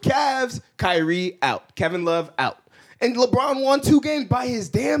played the Cavs, Kyrie out. Kevin Love out. And LeBron won 2 games by his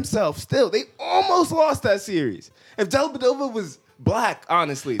damn self still. They almost lost that series. If Dellavedova was black,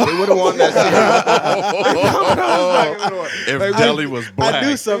 honestly, they would have won that series. if Delly was black, I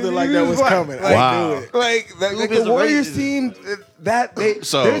knew something like that was coming. Like, I knew it. Like is the Warriors racist. team,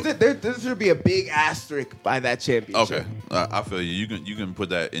 So- there should be a big asterisk by that championship. okay, I feel you. You can put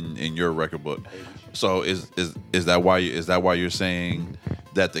that in your record book. So is that why you're saying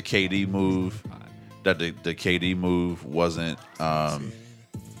that the KD move, that the KD move wasn't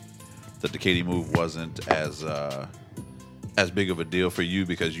as big of a deal for you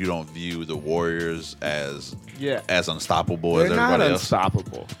because you don't view the Warriors as unstoppable They're as not everybody else?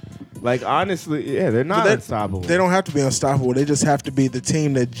 unstoppable. Like honestly, yeah, they're not But unstoppable. They don't have to be unstoppable. They just have to be the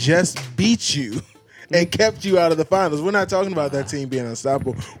team that just beat you and kept you out of the finals. We're not talking about that team being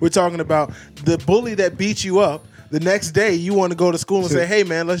unstoppable. We're talking about the bully that beat you up. The next day, you want to go to school and say, "Hey,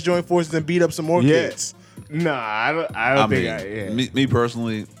 man, let's join forces and beat up some more kids." Nah, I don't I think. mean, me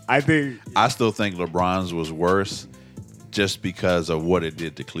personally, I think I still think LeBron's was worse just because of what it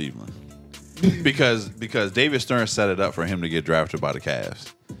did to Cleveland. because David Stern set it up for him to get drafted by the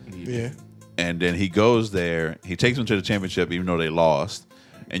Cavs. Yeah. And then he goes there, he takes them to the championship even though they lost.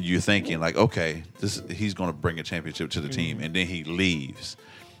 And you're thinking like, okay, he's going to bring a championship to the team. And then he leaves.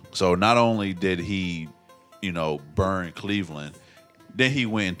 So not only did he, burn Cleveland, then he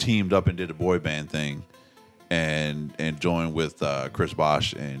went and teamed up and did a boy band thing. And joined with Chris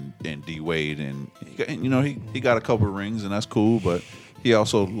Bosh and D Wade, and he got a couple of rings, and that's cool. But he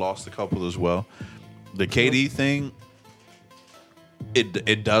also lost a couple as well. The KD thing,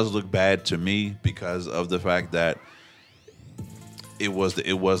 it does look bad to me because of the fact that it was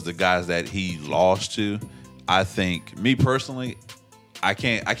the guys that he lost to. I think, me personally, I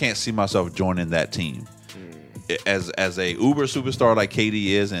can't see myself joining that team as a uber superstar like KD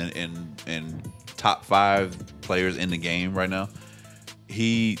is, and top 5 players in the game right now.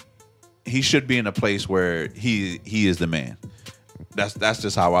 He should be in a place where he is the man. That's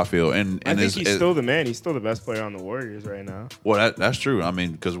just how I feel. And I think he's still the man. He's still the best player on the Warriors right now. Well, that's true. I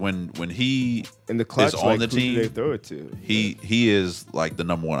mean, because when he In the clutch, is on the who do they team, throw it to? he is like the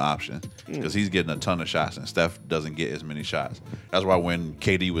number 1 option because he's getting a ton of shots, and Steph doesn't get as many shots. That's why when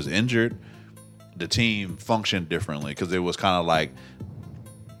KD was injured, the team functioned differently because it was kind of like,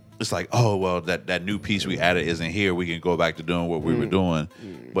 it's like, oh, well, that new piece we added isn't here. We can go back to doing what we were doing.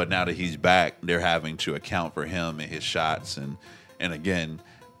 But now that he's back, they're having to account for him and his shots. And again,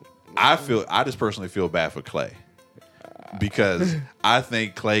 I just personally feel bad for Klay because I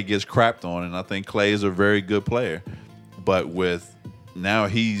think Klay gets crapped on, and I think Klay is a very good player. But now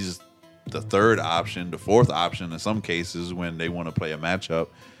he's the 3rd option, the 4th option in some cases when they want to play a matchup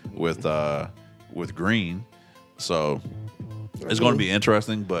with Green. So it's going to be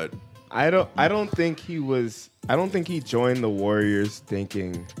interesting, but I don't think he joined the Warriors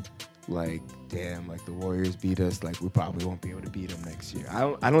thinking like, damn, like the Warriors beat us, like we probably won't be able to beat them next year.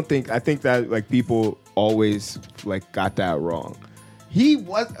 I think that like people always like got that wrong. He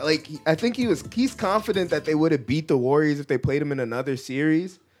was like, I think he's confident that they would have beat the Warriors if they played him in another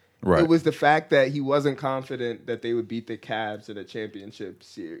series. right. It was the fact that he wasn't confident that they would beat the Cavs in a championship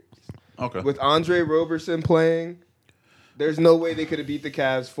series. Okay. With Andre Roberson playing, there's no way they could have beat the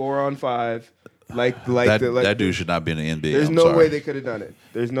Cavs 4-on-5. That dude should not be in the NBA. There's I'm no sorry. way they could have done it.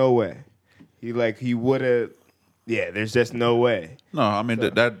 There's no way. He would have. Yeah, there's just no way. No, I mean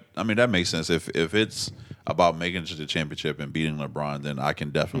that makes sense. If it's about making it to the championship and beating LeBron, then I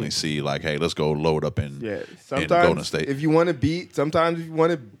can definitely see like, hey, let's go load up in Golden State. If you want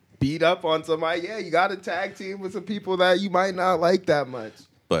to beat up on somebody, yeah, you got to tag team with some people that you might not like that much.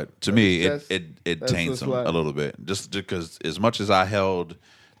 But to me, That's it that's taints what's him why. a little bit. Just because as much as I held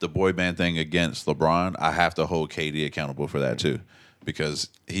the boy band thing against LeBron, I have to hold KD accountable for that too, because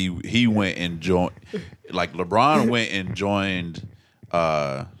he went and joined, like LeBron went and joined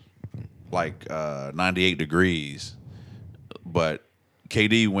 98 Degrees, but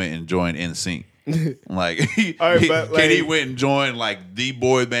KD went and joined NSYNC. Like, KD went and joined like the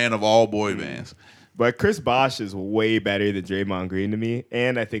boy band of all boy bands. But Chris Bosh is way better than Draymond Green to me,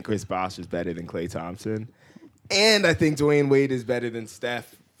 and I think Chris Bosh is better than Klay Thompson, and I think Dwayne Wade is better than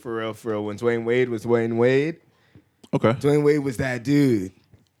Steph. For real. When Dwayne Wade was Dwayne Wade, Okay. Dwayne Wade was that dude.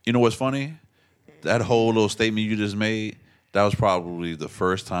 You know what's funny? That whole little statement you just made, that was probably the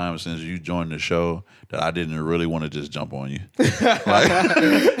first time since you joined the show that I didn't really want to just jump on you. like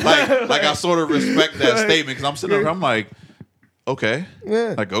I sort of respect that statement because I'm sitting there, I'm like, okay.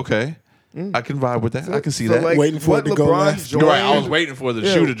 Yeah. Like, okay. I can vibe with that. I can see that. Like, Waiting for it to go left. You're right. I was waiting for the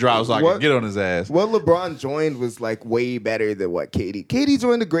shoe to drop so I could get on his ass. What LeBron joined was like way better than what KD. KD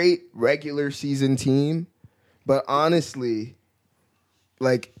joined a great regular season team, but honestly,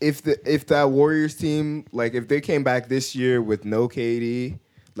 like if that Warriors team, like if they came back this year with no KD,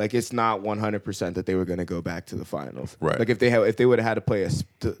 like it's not 100% that they were going to go back to the finals. Right. Like if they would have had to play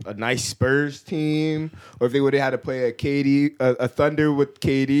a nice Spurs team, or if they would have had to play a Thunder with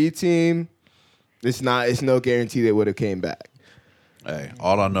KD team, it's no guarantee they would have came back. Hey,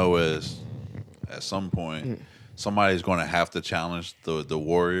 all I know is at some point somebody's going to have to challenge the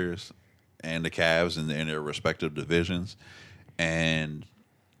Warriors and the Cavs in their respective divisions, and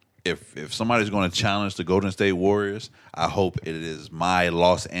if somebody's going to challenge the Golden State Warriors, I hope it is my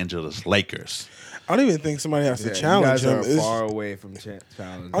Los Angeles Lakers. I don't even think somebody has to challenge him. You guys are far away from challenge.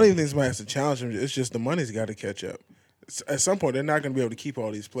 I don't even think somebody has to challenge him. It's just the money's got to catch up. At some point, they're not going to be able to keep all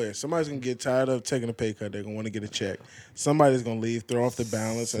these players. Somebody's going to get tired of taking a pay cut. They're going to want to get a check. Somebody's going to leave, throw off the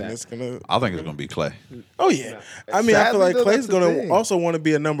balance, and it's going to... I think it's going to be Klay. Oh, yeah. I mean, I feel like Klay's going to also want to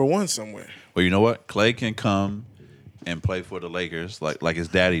be a number one somewhere. Well, you know what? Klay can come and play for the Lakers like his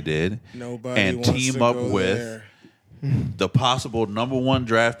daddy did, Nobody and wants team to up go with there. the possible number one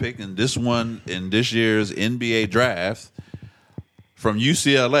draft pick in this year's NBA draft from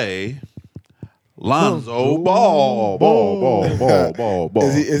UCLA, Lonzo Ball.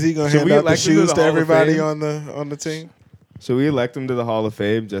 Is he going to hand out the shoes to everybody on the team? Should we elect him to the Hall of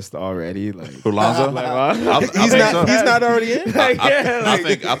Fame just already? Like Who, Lonzo? He's not already in.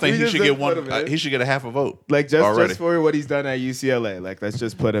 I think he should get one. He should get a half a vote. Like just for what he's done at UCLA. Like let's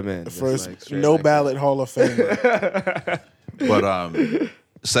just put him in. First, like, no ballot Hall of Famer. But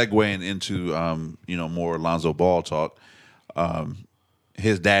segueing into more Lonzo Ball talk,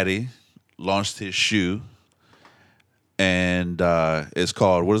 his daddy launched his shoe, and it's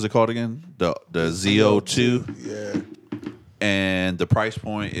called, what is it called again? The ZO2. Yeah. And the price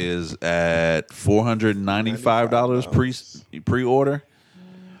point is at $495 pre-order.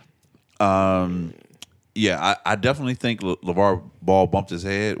 Yeah, I definitely think LeVar Ball bumped his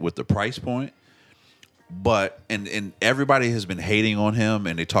head with the price point. But and everybody has been hating on him,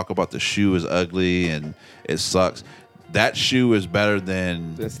 and they talk about the shoe is ugly and it sucks. That shoe is better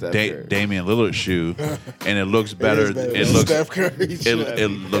than Damian Lillard's shoe, and it looks better. It looks Steph Curry.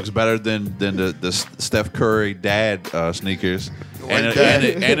 It looks better than the Steph Curry dad sneakers, and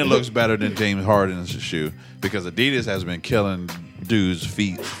it looks better than James Harden's shoe, because Adidas has been killing dudes'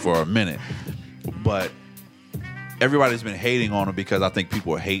 feet for a minute, but everybody's been hating on him because I think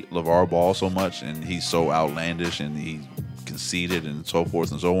people hate LeVar Ball so much, and he's so outlandish and he's conceited and so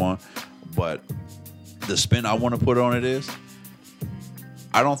forth and so on, but the spin I want to put on it is,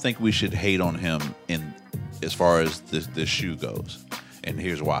 I don't think we should hate on him in as far as this shoe goes. And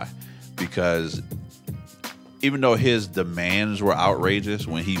here's why. Because even though his demands were outrageous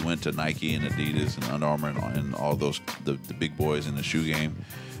when he went to Nike and Adidas and Under Armour and all those the big boys in the shoe game,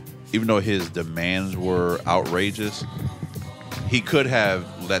 even though his demands were outrageous, he could have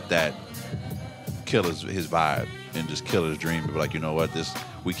let that kill his vibe and just kill his dream. But like, you know what,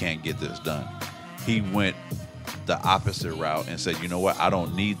 we can't get this done. He went the opposite route and said, you know what, I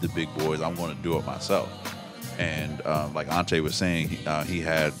don't need the big boys. I'm going to do it myself. And like Ante was saying, he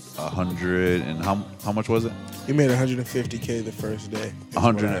had 100 and how much was it? He made $150K the first day.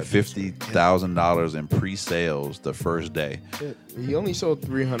 $150,000 in pre-sales the first day. He only sold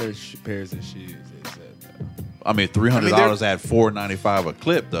 300 pairs of shoes, they said. I mean, $300 at $495 a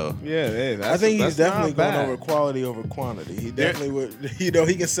clip, though. Yeah, I think he's definitely going over quality over quantity. He definitely would. He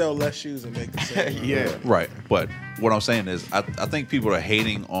can sell less shoes and make the same. Yeah, right. But what I'm saying is, I think people are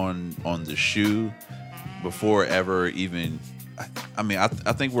hating on the shoe before ever even. I mean, I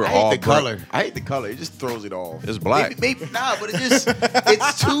think we're all. I hate the color. I hate the color. It just throws it off. It's black. Maybe but it's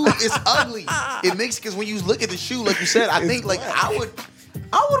ugly. It makes, because when you look at the shoe, like you said, I think like I would.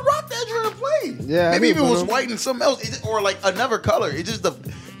 I would rock that joint and play. Yeah, maybe I if mean, it was but, white and something else, or like another color. It's just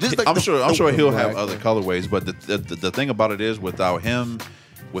like I'm sure he'll have black, other colorways, but the thing about it is without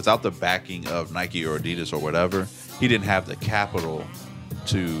the backing of Nike or Adidas or whatever, he didn't have the capital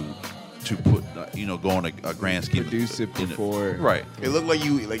to put go on a grand scheme. Produce it before. Right. It looked like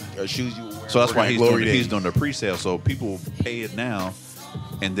shoes you were wearing. So that's why working at he's Glory doing the pre-sale. So people pay it now,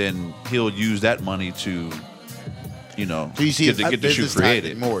 and then he'll use that money to, So you see get the shoe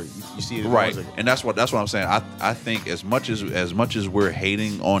created. more. You see it more Right, as like- and that's what I'm saying. I think as much as we're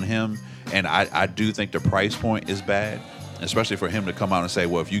hating on him, and I do think the price point is bad, especially for him to come out and say,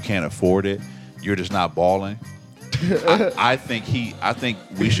 well, if you can't afford it, you're just not balling. I think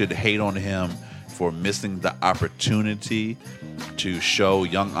we should hate on him for missing the opportunity to show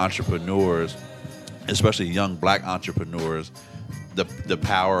young entrepreneurs, especially young black entrepreneurs, the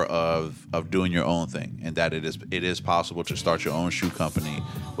power of doing your own thing, and that it is possible to start your own shoe company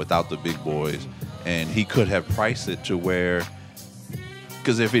without the big boys. And he could have priced it to where,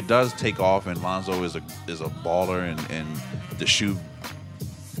 because if it does take off and Lonzo is a baller and the shoe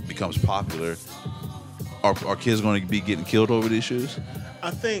becomes popular, are kids going to be getting killed over these shoes?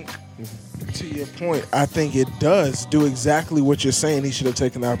 I think, to your point, I think it does do exactly what you're saying. He should have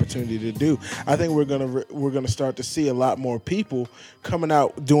taken the opportunity to do. I think we're gonna start to see a lot more people coming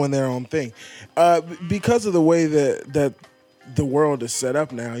out doing their own thing, because of the way that the world is set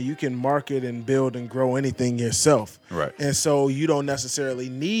up now. You can market and build and grow anything yourself, Right. And so you don't necessarily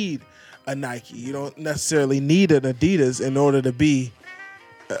need a Nike. You don't necessarily need an Adidas in order to be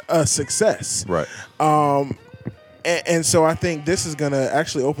a success. Right. And so I think this is going to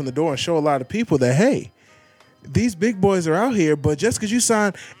actually open the door and show a lot of people that, hey, these big boys are out here, but just because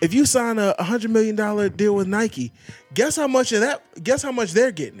if you sign a $100 million deal with Nike, guess how much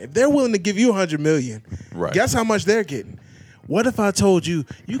they're getting? If they're willing to give you $100 million, Right. guess how much they're getting? What if I told you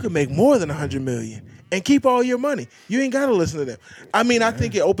could make more than $100 million and keep all your money? You ain't got to listen to them. I mean, I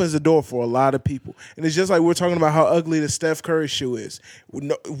think it opens the door for a lot of people. And it's just like we're talking about how ugly the Steph Curry shoe is.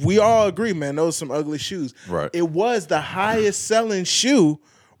 We all agree, man, those are some ugly shoes. Right. It was the highest selling shoe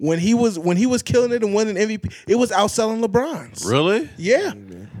when he was killing it and winning MVP. It was outselling LeBron's. Really? Yeah.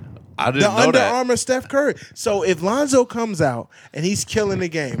 I The didn't know Under that. Armour Steph Curry. So if Lonzo comes out and he's killing the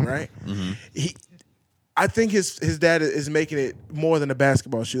game, right? I think his dad is making it more than a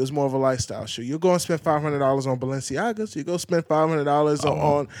basketball shoe. It's more of a lifestyle shoe. You'll go and spend $500 on Balenciagas. You go spend $500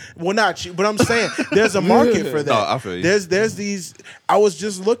 on well, not you, but I'm saying there's a market for that. No, I feel you. There's these. I was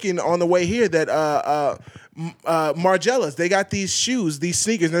just looking on the way here that Margielas, they got these shoes, these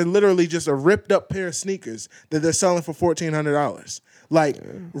sneakers. They're literally just a ripped up pair of sneakers that they're selling for $1,400, like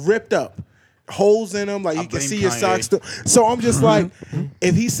ripped up. Holes in them, like you can blame see your Kanye. socks. So I'm just like,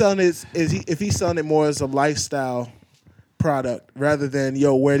 if he's selling it more as a lifestyle product rather than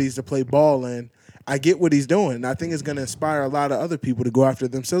wear these to play ball in, I get what he's doing. And I think it's going to inspire a lot of other people to go after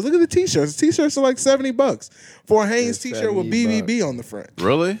themselves. Look at the t-shirts. The t-shirts are like $70 for a Hanes They're t-shirt with $70 BBB on the front.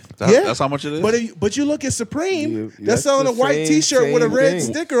 Really? Yeah, That's how much it is? But you look at Supreme, they're that's selling the a white same t-shirt with a red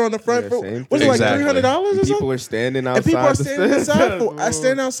thing. sticker on the front. Yeah, For, same what's it, like thing. $300 or something? People are standing outside. And people are the standing outside for. I stand.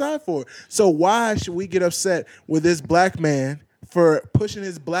 stand outside for it. So why should we get upset with this black man for pushing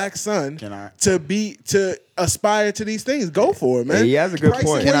his black son to aspire to these things? Go for it, man. Yeah, he has a good Price it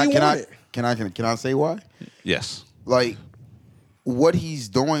point. where you want it. Can I say why? Yes. Like what he's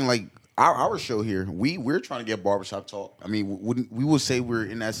doing, like our show here, we're trying to get barbershop talk. I mean, we will say we're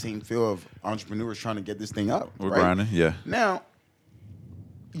in that same field of entrepreneurs trying to get this thing up. We're right? grinding, yeah. Now,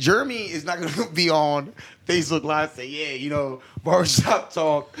 Jeremy is not going to be on Facebook Live and say, barbershop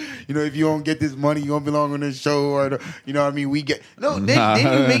talk. If you don't get this money, you don't belong on this show. Or, what I mean? We get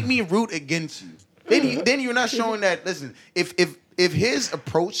then you make me root against you. Then you're not showing that. Listen, if his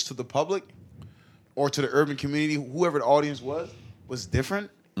approach to the public or to the urban community, whoever the audience was different,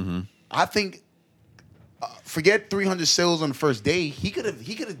 I think. Forget 300 sales on the first day. He could have.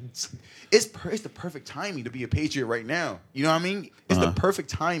 It's the perfect timing to be a Patriot right now. You know what I mean? It's the perfect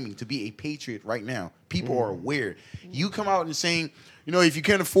timing to be a Patriot right now. People are aware. You come out and saying, if you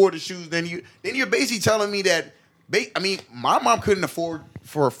can't afford the shoes, then you're basically telling me that. My mom couldn't afford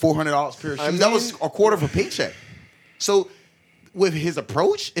for a $400 pair of shoes. That was a quarter of a paycheck. So, with his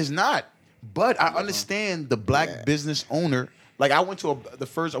approach, is not. But I understand the black business owner. Like I went to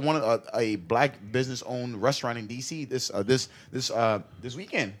a black business owned restaurant in DC this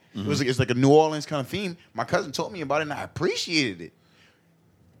weekend. It's like a New Orleans kind of theme. My cousin told me about it and I appreciated it.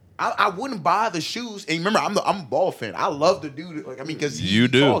 I wouldn't buy the shoes. And remember, I'm a ball fan. I love the dude. Because you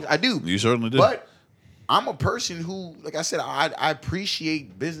do. I do. You certainly do. But I'm a person who, like I said, I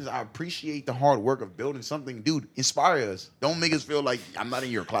appreciate business. I appreciate the hard work of building something. Dude, inspire us. Don't make us feel like I'm not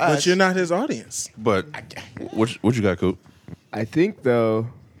in your class. But you're not his audience. But what you got, Coop? I think though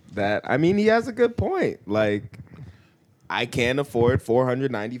that he has a good point. Like, I can't afford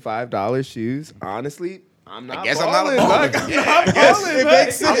 $495 shoes. Honestly, I'm not. I guess balling. I'm not a Like, baller. I'm not balling. It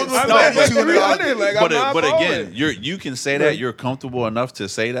makes sense. I'm No, like but- 300. Like, I'm not But again, balling. you can say that, you're comfortable enough to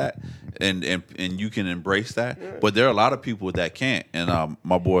say that, and you can embrace that. But there are a lot of people that can't. And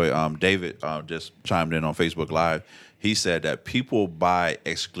my boy David just chimed in on Facebook Live. He said that people buy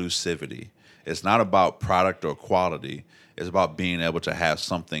exclusivity. It's not about product or quality. It's about being able to have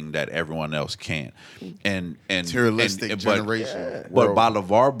something that everyone else can't. And Materialistic but- generation. But by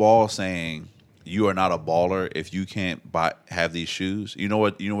LeVar Ball saying you are not a baller if you can't have these shoes, you know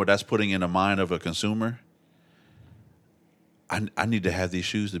what that's putting in the mind of a consumer? I need to have these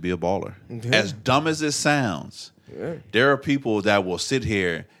shoes to be a baller. As dumb as it sounds, there are people that will sit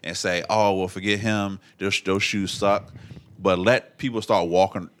here and say, "Oh, well, forget him. Those shoes suck." But let people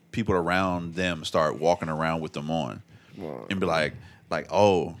around them start walking around with them on, and be like,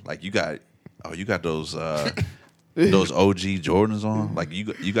 "Oh, like you got those those OG Jordans on. Like you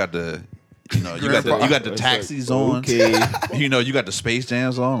got the." You got the taxis on. Okay. You got the Space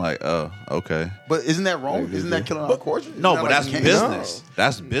Jams on. Like, oh, okay. But isn't that wrong? Isn't that killing our culture? No, Isn't but that that's like you can't- business.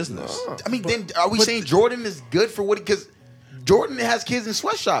 That's business. I mean, then are we saying Jordan is good for what? Because Jordan has kids in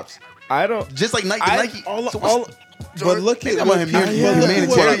sweatshops, I don't. just like Nike. Nike. But look at I'm what a people-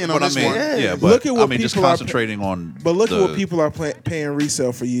 humanitarian on But I this mean, one. yeah, but Look at what just people are concentrating on. But look at the- what people are paying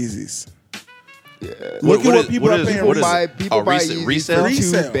resale for Yeezys. What- Look at what what is- people what are is- paying. what is- People buy resale? Yeezys Resale? for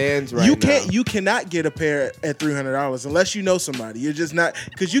Resale. two bands right You cannot get a pair at $300 unless you know somebody. You're just not,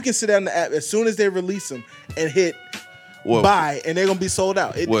 because you can sit down the app as soon as they release them and hit Well, buy, and they're gonna be sold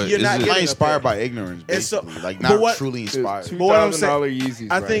out. Well, You're is not it- getting Not a inspired pair. by ignorance, And so- basically. Like but not what- truly inspired. But what I'm saying- $2,000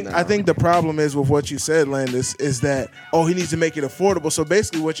 Yeezys. I think the problem is with what you said, Landis, is that he needs to make it affordable. So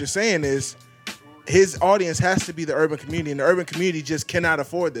basically, what you're saying is his audience has to be the urban community, and the urban community just cannot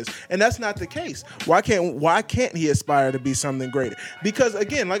afford this. And that's not the case. Why can't he aspire to be something greater? Because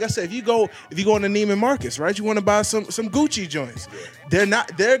again, like I said, if you go into Neiman Marcus, right, you want to buy some Gucci joints. They're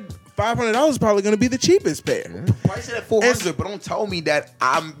 $500 probably going to be the cheapest pair. Why is it at 400? But don't tell me that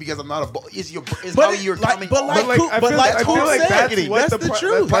because I'm not a. It's But how you're like- coming. but like But Coop- I but feel like like- I Coop feel like said, that's what that's the the pri-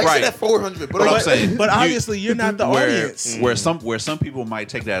 truth. Why is Right. it at 400? But I'm saying, But obviously, you're not the audience. where some people might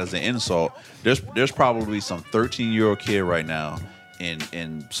take that as an insult. There's probably some 13-year-old kid right now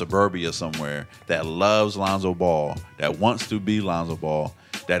in suburbia somewhere that loves Lonzo Ball, that wants to be Lonzo Ball,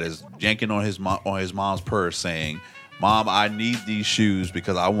 that is yanking on his mom's purse saying, "Mom, I need these shoes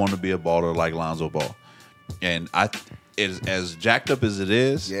because I want to be a baller like Lonzo Ball." And as jacked up as it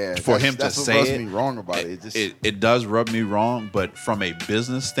is, for him to that's what say rubs it, me wrong about it. it does rub me wrong. But from a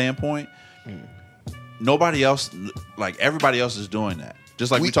business standpoint, nobody else, like everybody else, is doing that.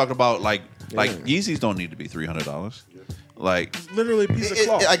 Just like we talked about, like Yeezys don't need to be $300. Like Literally a piece of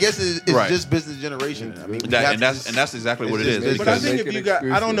cloth. I guess it's Right. just business generation. I mean, we that, have and to that's just- and that's exactly what it it's is. just- But I Because think make if it you got, I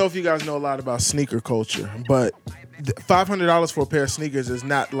exclusive. don't know if you guys know a lot about sneaker culture, but $500 for a pair of sneakers is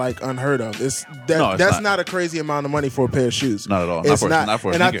not like unheard of. No, it's that's not. not a crazy amount of money for a pair of shoes. Not at all. It's Not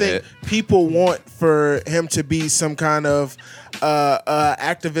for a and I think sneakerhead. people want for him to be some kind of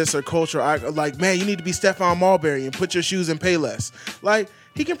activist or cultural, like, man, you need to be Stephon Marbury and put your shoes in Payless. Like,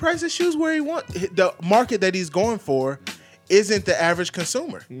 he can price his shoes where he wants. The market that he's going for isn't the average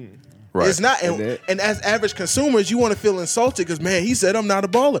consumer. Right. It's not, And and as average consumers, you want to feel insulted because, man, he said I'm not a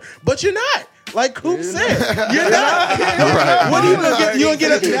baller, but you're not. Like Coop said, you're not. What are you gonna get? You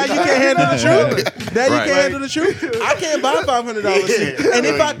gonna get? Now you can't handle the truth. Now you Right. can't handle the truth. I can't buy $500 shoes, and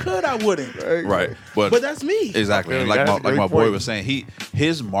if I could, I wouldn't. right, but that's me. Exactly. Okay, Like that's my, a like great my boy point. was saying,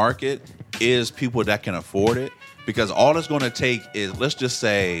 his market is people that can afford it, because all it's going to take is, let's just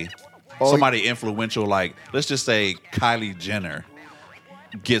say, somebody influential, like let's just say Kylie Jenner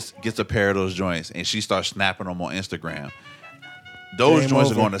gets a pair of those joints and she starts snapping them on Instagram. Those Game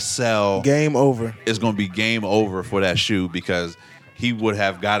joints over. are going to sell. Game over. It's going to be game over for that shoe, because he would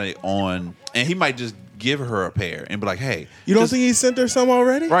have got it on, and he might just give her a pair and be like, "Hey, You don't just- think he sent her some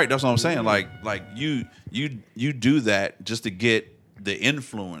already? Right, that's what I'm saying. Like you do that just to get the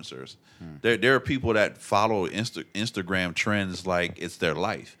influencers. There are people that follow Instagram trends like it's their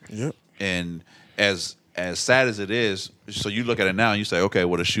life. Yep. And as sad as it is, so you look at it now and you say, okay,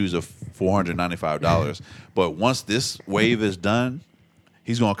 well, the shoes are $495. But once this wave is done,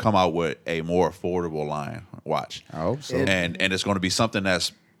 he's going to come out with a more affordable line. Watch. I hope so. And it's going to be something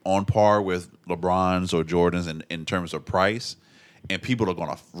that's on par with LeBron's or Jordan's in terms of price. and people are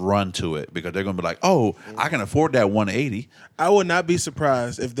gonna run to it because they're gonna be like, "Oh, I can afford that 180." I would not be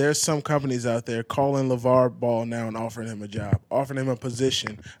surprised if there's some companies out there calling LeVar Ball now and offering him a job, offering him a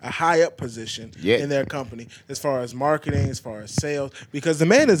position, a high up position in their company, as far as marketing, as far as sales, because the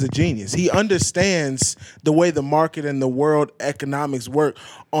man is a genius. He understands the way the market and the world economics work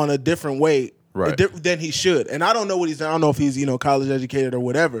on a different way. Right. Than he should. And I don't know what he's, I don't know if he's, college educated or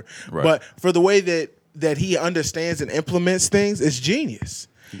whatever, Right. but for the way that he understands and implements things, it's genius.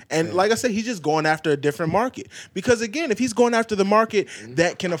 And like I said, he's just going after a different market. Because again, if he's going after the market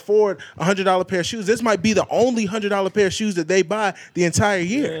that can afford a $100 pair of shoes, this might be the only $100 pair of shoes that they buy the entire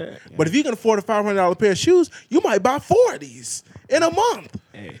year. But if you can afford a $500 pair of shoes, you might buy 4 of these in a month.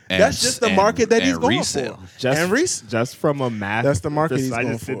 That's just the market that he's going for. Just from a math. That's the market he's I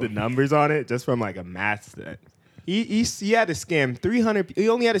going just did for. the numbers on it. Just from like a math set. He had to scam 300. He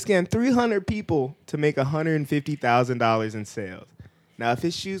only had to scam 300 people to make $150,000 in sales. Now, if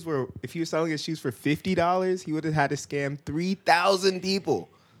he was selling his shoes for $50, he would have had to scam 3,000 people.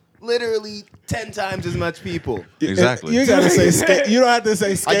 Literally 10 times as much people. Exactly. You gotta say scam. You don't have to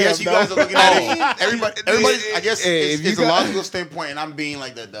say scam. I guess you guys are looking at it. Everybody. I guess Hey, it's a logical standpoint, and I'm being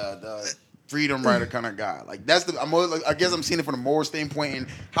like the freedom rider kind of guy. Like that's the. I guess I'm seeing it from the moral standpoint and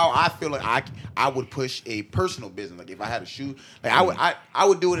how I feel like I would push a personal business. Like if I had a shoe, like I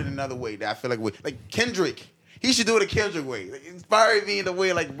would do it in another way that I feel like Kendrick. He should do it a Kendrick way. Like, inspire me in the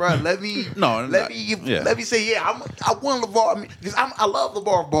way, like, bro, let me say, I want LeVar because I love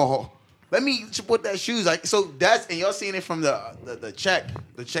LeVar Ball. Let me support that shoes. Like, so and y'all seeing it from the check,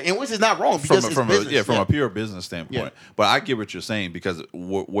 and which is not wrong because it's business. From a pure business standpoint. Yeah. But I get what you're saying because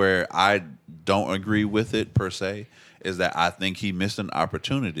where I don't agree with it per se is that I think he missed an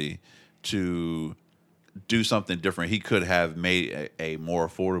opportunity to do something different. He could have made a more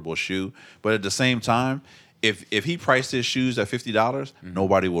affordable shoe, but at the same time, if he priced his shoes at $50,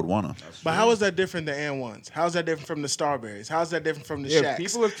 nobody would want them. But how is that different than AND1s? How is that different from the Starberries? How is that different from the Shaqs?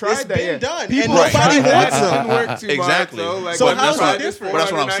 People have tried it's that. been done, People and nobody have tried wants that. them. It didn't work too Exactly. much. Like, So but how's that's it different? But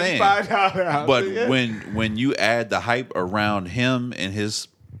that's what I'm saying. $495 But outfit. when you add the hype around him and his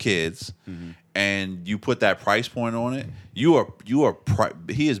kids, and you put that price point on it,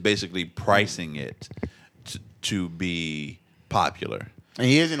 he is basically pricing it to be popular. And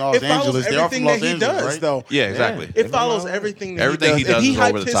he is in Los It follows Angeles. They're all from everything Los that he Angeles, does, right? though. Yeah, exactly. It follows everything that Everything he does. he If he does is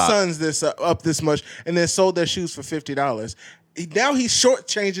over hyped the his top. sons up this much and then sold their shoes for $50, now he's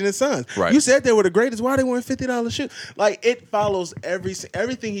shortchanging his sons. Right. You said they were the greatest. Why they wearing $50 shoes? Like, it follows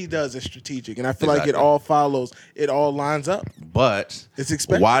everything he does is strategic, and I feel like it all follows. It all lines up. But It's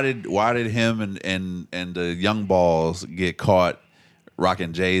expected. why did him and the young balls get caught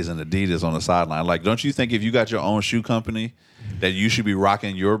rocking J's and Adidas on the sideline? Like, don't you think if you got your own shoe company that you should be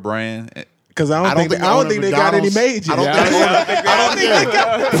rocking your brand? Because I don't think they got any made yet. I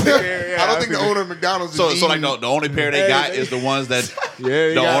don't think the owner of McDonald's. So like the only pair they got is the ones that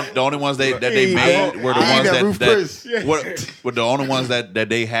the only ones that they Hey, made were the I ones ain't that Ruth Chris. that were the only ones that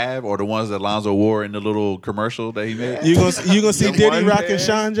they have, or the ones that Lonzo wore in the little commercial that he made. You gonna see The Diddy one rocking pair.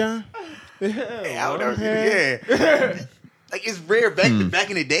 Sean John? Yeah. Like it's rare back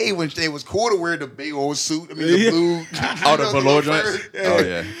in the day when they was cool to wear the big old suit. I mean the blue. Oh, the velour joints. Oh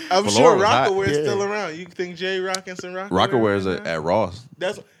yeah, I'm Velour sure was hot. Rockawear's still around. You think Jay rocking some Rockawear? Rockawear wears right it now? at Ross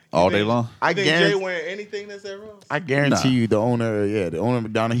That's all you day think- long. You I think Jay guarantee. wearing anything that's at Ross? I guarantee Nah. you, the owner of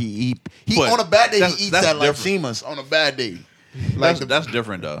McDonald's, he But on a bad day that's- he eats that's at like different. Seamus on a bad day. That's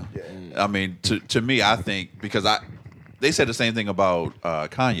different though. I mean, to me, I think because they said the same thing about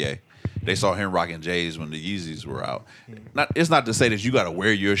Kanye. They saw him rocking J's when the Yeezys were out. It's not to say that you got to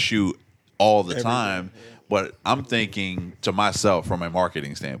wear your shoe all the time, but I'm thinking to myself from a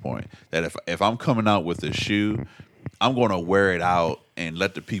marketing standpoint that if I'm coming out with a shoe, I'm going to wear it out and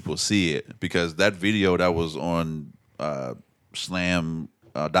let the people see it, because that video that was on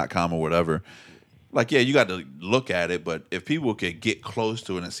slam.com or whatever, like, yeah, you got to look at it, but if people could get close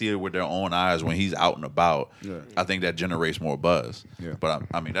to it and see it with their own eyes when he's out and about, I think that generates more buzz. Yeah. But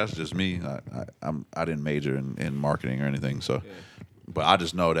I mean, that's just me. I didn't major in marketing or anything, so. But I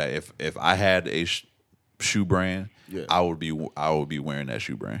just know that if I had a shoe brand, I would be wearing that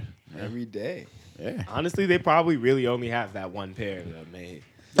shoe brand. Every day. Yeah. Honestly, they probably really only have that one pair that made.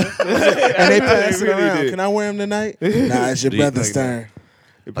 And they pass it really around. did. Can I wear them tonight? Nah, it's your Do you brother's think turn.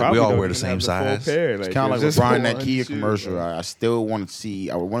 Like, we all wear the same size. It's kind of like LeBron that Kia shoe, commercial. bro. I still want to see.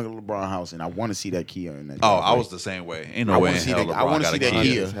 I want to go to LeBron house and I want to see that Kia in that. Oh, I driveway. was the same way. Ain't no I way wanna in see hell that- I LeBron wanna got see a that Kia.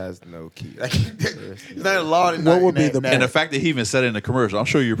 Kia. It has no key. It's not a law. What would be the- And the fact that he even said it in the commercial, I'm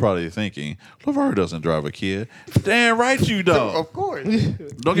sure you're probably thinking, LeVar doesn't drive a Kia. Damn right you don't. Of course. Don't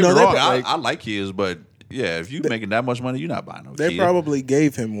get No, me they wrong, put, like- I like Kias, but Yeah, if you making that much money, you're not buying no They Kia. probably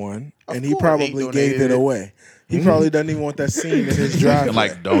gave him one, Of and he course probably they gave donated it it. away. He probably doesn't even want that seen in his driveway. And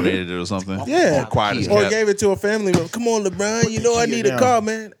like donated it or something. Yeah. Or quiet as Or kept. gave it to a family member. Come on, LeBron, you know I Kia need a down. car,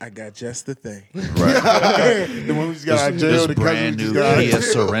 man. I got just the thing. Right. The one who just got out of jail, This the brand cousin new who Kia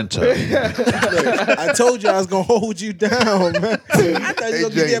just got Sorento. I told you I was gonna hold you down, man. I thought you were gonna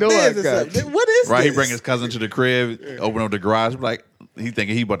Jay, get know I bands or got something. What is Right, this? he bring his cousin to the crib, open up the garage, like he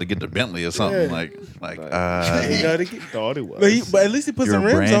thinking he about to get the Bentley or something. Yeah. You know, Thought it was. but at least he put your some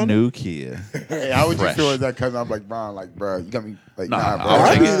rims brand on it. new Kia. Hey, how would you Fresh. feel as that cousin? I'm like, Brian, like, bro, you got me, like, Nah, nah, bro. I'll I'd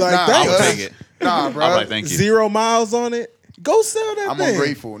take be it. like, Nah, thanks. I'll take it. Nah, bro. I'm like, thank you. 0 miles on it. Go sell that I'm thing.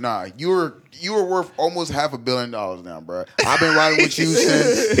 ungrateful. Nah, you were worth almost $500 million now, bro. I've been riding with you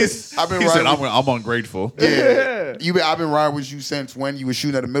since. I've been He said, riding. I'm ungrateful. Yeah, I've been riding with you since when you were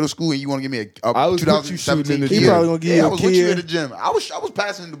shooting at the middle school, and you want to give me a I was with you 2017 shooting in the Kia. He probably gonna give you I a was with you Kia. at the gym. I was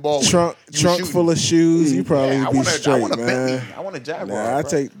passing the ball. Trunk full of shoes. You probably I be want straight, a Bentley. man. I want a Jaguar. Nah, I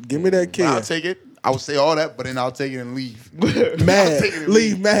bro. give me that Kia. I'll take it. I would say all that, but then I'll take it and leave. Mad, take it and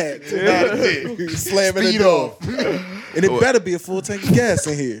leave mad. Slamming the Speed door. off. And it better be a full tank of gas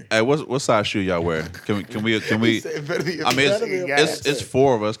in here. Hey, what size shoe y'all wear? Can we? It better be a I mean, better be a it's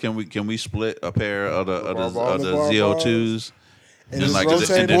 4 of us. Can we split a pair of the LeVar ZO2s And and just like rotate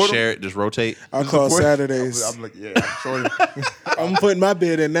just it. share it, just rotate? I call Saturdays. I'm like, yeah, I'm sure. I'm putting my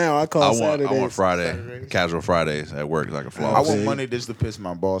bid in now. I call I Saturdays. want Friday, casual Fridays at work like a I floss. want Monday just to piss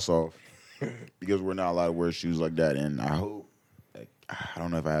my boss off because we're not allowed to wear shoes like that, and I hope. Like, I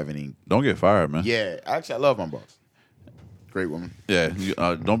don't know if I have any. Don't get fired, man. Yeah, actually, I love my boss. Great woman. Yeah, you,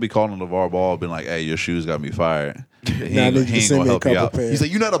 don't be calling LeVar Ball being like, "Hey, your shoes got me fired." He Now I ain't, need you he to ain't send gonna me a help you couple out. pairs. He's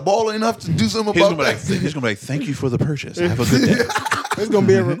like, you're not a baller enough to do something He's about gonna, be like, that. he's gonna be like, "Thank you for the purchase. Have a good day." It's gonna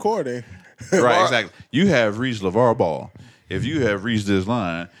be a recording. Right, exactly. You have reached LeVar Ball. If you have reached this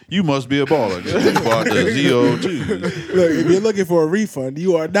line, you must be a baller. 'Cause you bought the ZO2. Look, if you're looking for a refund,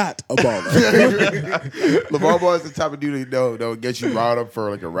 you are not a baller. LeVar Ball is the type of dude that'll get you riled up for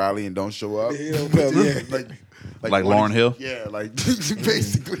like a rally and don't show up. He don't come, yeah. like Lauren Hill? Yeah, like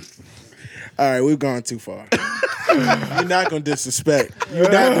basically. All right, we've gone too far. You're not gonna disrespect. You're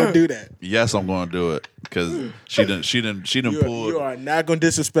not gonna do that. Yes, I'm gonna do it because she done pulled. You are not gonna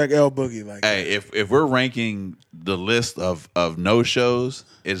disrespect L Boogie like that. Hey, if we're ranking the list of no shows,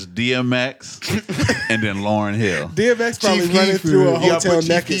 it's DMX and then Lauren Hill. DMX probably Chief running Keef, through a you gotta hotel put Chief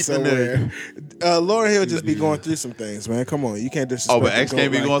naked Keef in there. somewhere. Lauren Hill just be going through some things, man. Come on, you can't disrespect. Oh, but the X GOAT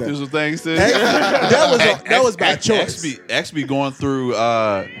can't be like going that. through some things too. That was by choice. X be going through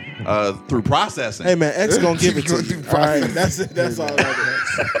processing. Hey man, X gonna give it to you. All right, that's all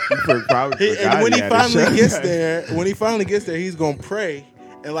that is. And when he finally gets there, he's gonna pray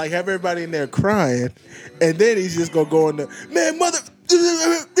and like have everybody in there crying, and then he's just gonna go in the man, mother. He's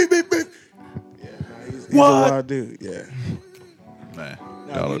a wild dude. Yeah. Man,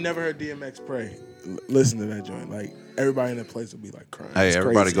 No, y'all you look- never heard DMX pray. Listen to that joint. Like everybody in the place will be like crying. Hey, It's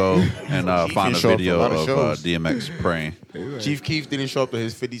everybody crazy. go and find a show up to a video lot of of shows. DMX praying. Chief Keef didn't show up to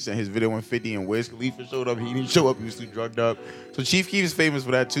his 50 Cent, his video when 50 and Wiz Khalifa showed up. He didn't show up. He was too drugged up. So Chief Keef is famous for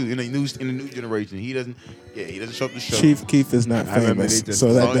that too. In the new generation, he doesn't show up to show. Chief Keef is not remember famous, they just- so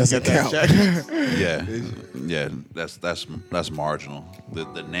As that long as he doesn't got that count. check. Yeah, that's marginal.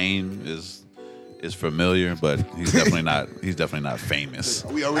 The name is familiar, but he's definitely not famous.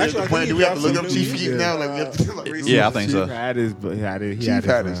 We already Actually, at I the point. think Do he we have to dropped look up some Chief new Keef music. now? Like we have to. Like, Yeah, I think Chief so. had his Chief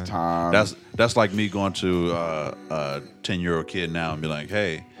had his time. That's like me going to a 10-year-old kid now and be like,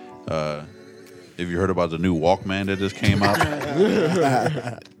 "Hey, have you heard about the new Walkman that just came out?"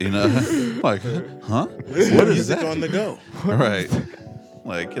 You know, like, huh? What is Music that? on the go. Right?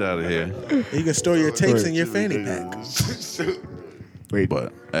 Like, get out of here. You can store your tapes in your fanny pack. Wait,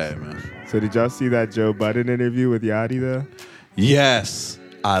 But hey, man. so did y'all see that Joe Budden interview with Yachty though? Yes,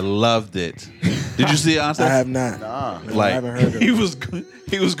 I loved it. Did you see it, Ansel? I have not. Nah. No, I Like haven't heard of he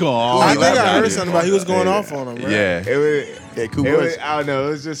it. was going all I the think way I down heard here. something about he was going off on him. Right? Yeah. It was. Yeah, cool It was, words. I don't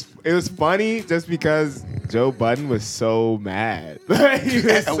know. It was funny just because Joe Budden was so mad. Like, he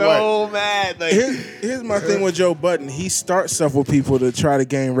was so mad. Like, Here's my thing with Joe Budden. He starts stuff with people to try to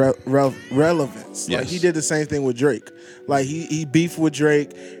gain relevance. Like Yes. he did the same thing with Drake. Like he beefed with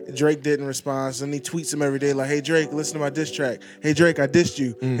Drake. Drake didn't respond. So then he tweets him every day like, "Hey Drake, listen to my diss track. Hey Drake, I dissed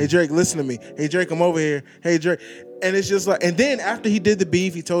you. Hey Drake, listen to me. Hey Drake, I'm over here. Hey Drake." And it's just like, and then after he did the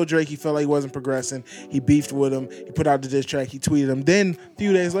beef, he told Drake he felt like he wasn't progressing. He beefed with him. He put out the diss track. He tweeted him. Then a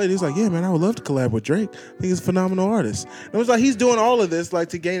few days later, he's like, "Yeah, man, I would love to collab with Drake. I think he's a phenomenal artist." And it was like he's doing all of this like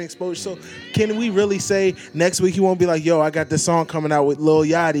to gain exposure. So can we really say next week he won't be like, "Yo, I got this song coming out with Lil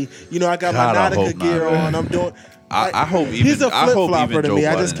Yachty. You know, I got God, I my hope Nautica gear not, man. on. I'm doing." I hope even he's a I flip hope flopper even to Joe me. I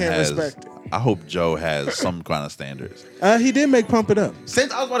Budden just can't has, respect it. I hope Joe has some kind of standards. He did make Pump It Up.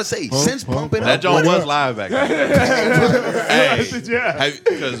 Since I was about to say, since Pump It That Up, Joe was live back then. Hey,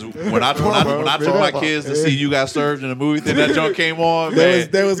 because when I took my kids to see You Got Served in the movie theater, that Joe came on, man.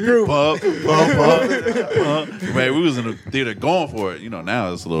 There was group. Pump. Man, we was in the theater going for it. You know,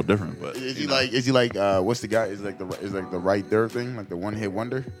 now it's a little different, but is he like what's the guy? Is like the right there thing, like the one hit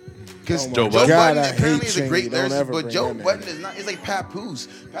wonder? Because Oh Joe my Budden. God, Budden I apparently hate is a great Chingy. Don't lyricist, ever but bring Joe that name. Budden is not. It's like Papoose.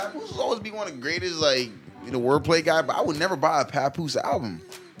 Papoose will always be one of the greatest, like wordplay guy. But I would never buy a Papoose album.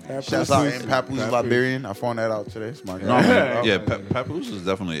 Shouts out and Papoose is Liberian. I found that out today. It's my no, yeah, Papoose is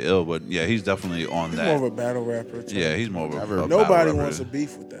definitely ill, but yeah, he's definitely on He's that. more of a battle rapper. too. Yeah, he's more of a battle Nobody rapper. wants a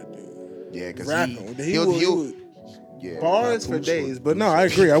beef with that dude. Yeah, because Rapping. He he'll would yeah, bars for Papoose days. would- But no, I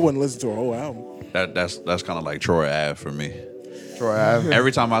agree. I wouldn't listen to a whole album. That's kind of like Troy Ave for me. Troy Ave.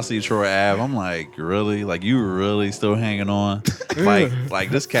 Every time I see Troy Ave, I'm like, really? Like you really still hanging on? like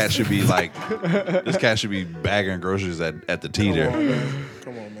this cat should be bagging groceries at the teeter.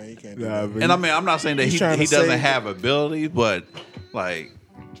 Come on, man. You can't do that. And I mean, I'm not saying that He's he trying to doesn't save- have ability, but like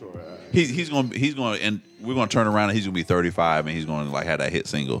he's gonna and we're gonna turn around and he's gonna be 35 and he's gonna like have that hit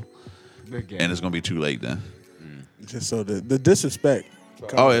single, and it's gonna be too late then. Just so the disrespect. Oh,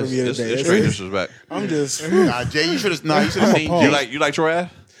 coming from you it's today. straight disrespect. I'm just. Nah, Jay, you should have. Nah, you should have seen Pause. Jay. You like Troy Ave?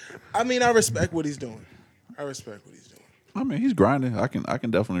 I mean, I respect what he's doing. I respect what he's doing. I mean, he's grinding. I can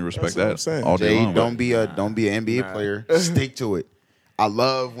definitely respect That's what I'm that saying. all day Jay, long. don't be an NBA player. Stick to it. I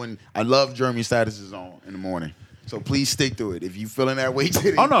love Jeremy Status's on in the morning. So please stick to it. If you feeling that way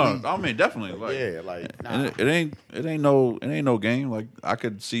today, Oh no, please. I mean definitely. Like, Yeah, like, and nah. it ain't no game. Like I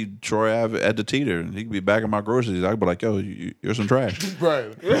could see Troy Ave at the teeter, and he could be bagging my groceries. I'd be like, yo, you're some trash.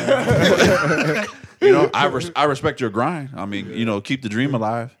 Right. You know, I respect your grind. I mean, you know, keep the dream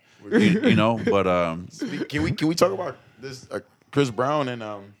alive. You know, but Can we talk about this Chris Brown and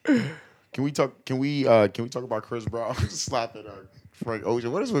can we talk about Chris Brown slapping Frank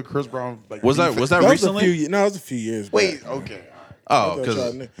Ocean? What is with Chris Brown? Like, was that That was recently? it was a few years back. Wait, okay. Oh, I because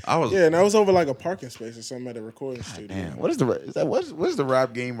thought I was. Yeah, and that was over like a parking space or something at a recording studio. Damn, what is the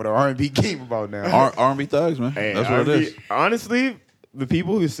rap game or the R&B game about now? R&B thugs, man. Hey, That's what it R&B is. Honestly, the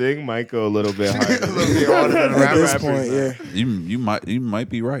people who sing might go a little bit harder. A little bit harder than At rap this rappers, point, man. yeah. You might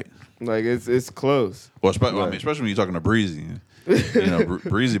be right. Like it's close. Well, especially when you're talking to Breezy. You know,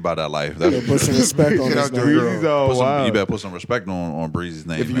 Breezy about that life. Yeah, That's, put some respect on Shout this out to name. Breezy. Breezy's all wild. you better put some respect on Breezy's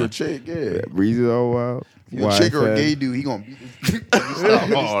name. If you're man. a chick, yeah. Breezy's all wild. If you're a chick or a YFN. gay dude, he gonna beat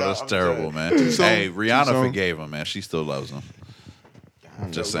the Oh, that's terrible, man. Hey, Rihanna soon. forgave him, man. She still loves him.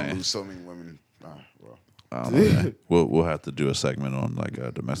 Just saying. Lose so many women. Well. I don't know, man. We'll have to do a segment on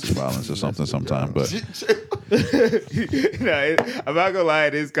like domestic violence or something sometime. But I'm not gonna lie,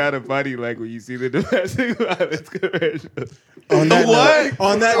 it is kind of funny. Like when you see the domestic violence commercial. On that What? note,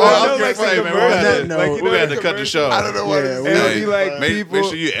 on that Oh, I note, was like gonna say, the man, commercial. that note, Like, you we're know gonna have the to cut the show. I don't know what Yeah, it is. we- It'll be like make people.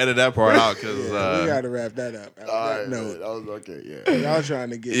 sure you edit that part out because we gotta wrap that up. On All that right, note, that was okay. Yeah. y'all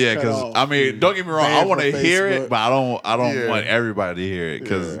trying to get yeah, cut because off. I mean, don't get me wrong, I Banned want to from hear Facebook. it, but I don't Yeah. want everybody to hear it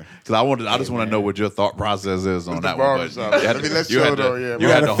because Yeah. I just want to know what your thought process is on the that one. barbershop. But you had I mean, to- let's you show had it to- though, yeah, you bro.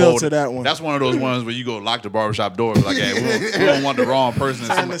 had Gotta to filter hold that one. That's one of those ones where you go lock the barbershop door. Like, hey, we don't want the wrong person.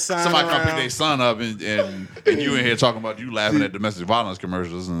 Turn the sign Somebody come pick around. their son up and you in here talking about you laughing at domestic violence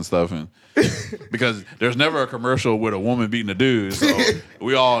commercials and stuff, and because there's never a commercial with a woman beating a dude, so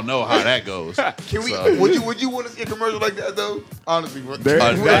we all know how that goes. Can we? So- Would you want to see a commercial like that though? Honestly, what?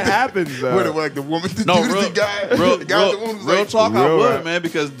 That happens. Where the, like the woman, the No, dude, real, the guy, real, the guy with the real, woman was real like, talk. I real would, rap. man,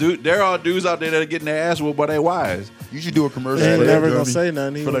 because there are dudes out there that are getting their ass whooped by their wives. You should do a commercial. He ain't for that, never gonna Johnny. say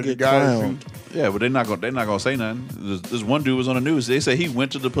nothing. He For gonna like the get guys clowned. Yeah, but they're not gonna say nothing. This one dude was on the news. They said he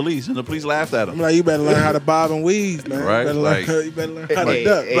went to the police and the police laughed at I'm him. like, you better learn how to bob and weave, man. Right, You better learn how to Hey,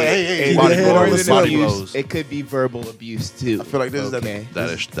 duck. hey, Like, hey, keep body your head blows, on the than body swivel. blows. abuse, it could be verbal abuse too. I feel like this is at okay. That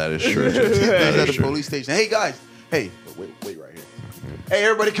is true. This is That at is the true. police station. Hey guys, hey, wait right here. Hey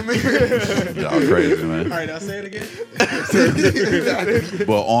everybody, come here. Y'all crazy, man. All right, I'll say it again.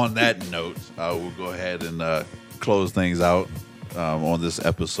 Well, on that note, we'll go ahead and close things out on this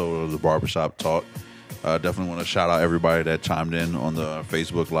episode of the Barbershop Talk. Definitely want to shout out everybody that chimed in on the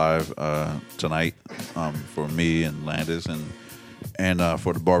Facebook Live tonight for me and Landis and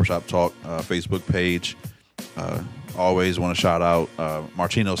for the Barbershop Talk Facebook page. Always want to shout out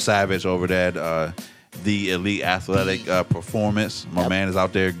Martino Savage over there at The Elite Athletic Performance. My man is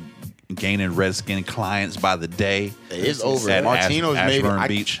out there gaining Redskin clients by the day. It's over. At Martino's made it. Ashburn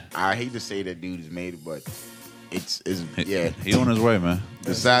Beach. I hate to say that dude has made it, but it's yeah. He on his way, man.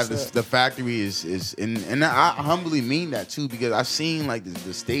 The factory is and I humbly mean that too, because I've seen like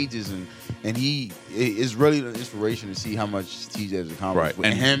the stages and he is really an inspiration to see how much TJ has accomplished.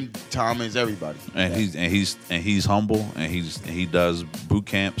 Right. And him, Thomas, everybody. And he's humble, and he does boot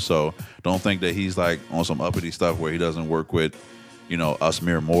camp. So don't think that he's like on some uppity stuff where he doesn't work with, us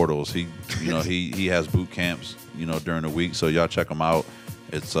mere mortals. He he has boot camps, during the week. So y'all check him out.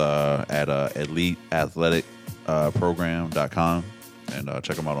 It's at eliteathleticprogram.com. And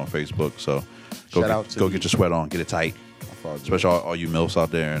check him out on Facebook. So go get your sweat on, get it tight. Especially all you MILFs out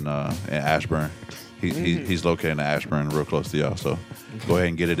there in Ashburn. He's located in Ashburn, real close to y'all. So go ahead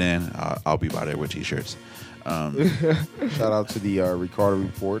and get it in. I'll be by there with t-shirts. Shout out to the Ricardo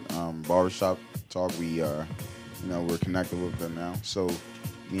Report, Barbershop Talk. We're connected with them now. So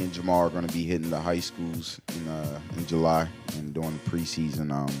me and Jamal are going to be hitting the high schools in July and doing the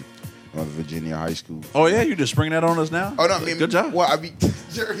preseason. The Virginia high school. Oh yeah, you just spring that on us now? Oh no, I mean, good job. Well, I mean,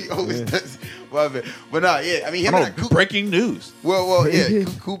 Jerry always does. But no, yeah, I mean, him and breaking news. Well, yeah,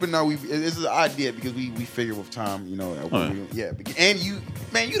 Coop and I, this is an idea because we figure with time, yeah. And you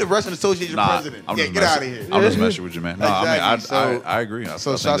the Wrestling Association president. Get out of here. I'm just messing with you, man. No, Exactly. I agree. I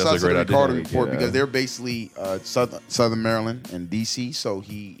so think shout that's out a to great the idea. Ricardo Report because they're basically Southern Maryland and DC. So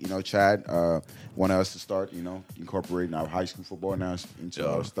he, Chad wanted us to start, incorporating our high school football now into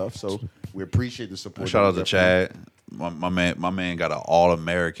our stuff. So we appreciate the support. Shout out to Chad. My man got an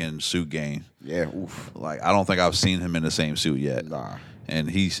All-American suit game. Yeah, oof. Like I don't think I've seen him in the same suit yet. Nah. And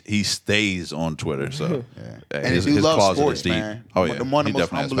he stays on Twitter. So And his he loves closet sports, is deep. man. Oh yeah, one of he the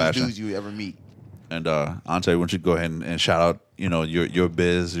most definitely has humblest passion. dudes you ever meet. And Ante, why don't you go ahead and shout out, your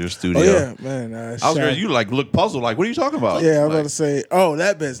biz, your studio. Oh yeah, man. I was gonna, you look puzzled. Like, what are you talking about? Yeah, I was like, about to say,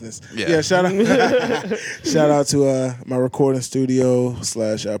 that business. Yeah. Shout out, shout out to my recording studio /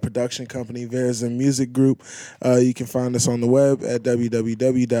 production company, Verizim Music Group. You can find us on the web at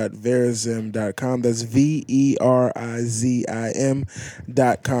www.verizim.com. That's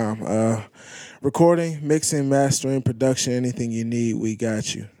VERIZIM.com. Recording, mixing, mastering, production, anything you need, we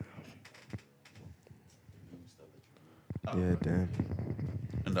got you. Yeah, damn.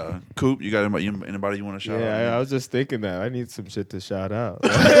 And Coop, you got anybody you want to shout out? Yeah, I was just thinking that I need some shit to shout out.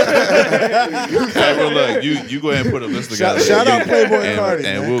 Hey, well, look, you go ahead and put a list together. Shout out Playboy Cardi,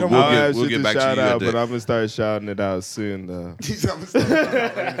 and man. we'll get back to you. Out, but I'm gonna start shouting it out soon, though. Shout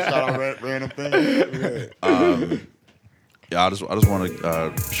out random things. I just want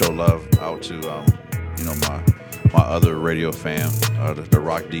to show love out to my other radio fam, the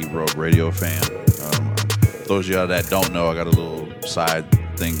Rock Deep Road radio fam. Those of y'all that don't know, I got a little side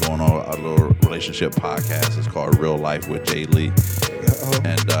thing going on, a little relationship podcast. It's called Real Life with Jay Lee.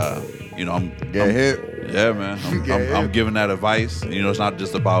 And I'm hit. Yeah, man. I'm giving that advice. It's not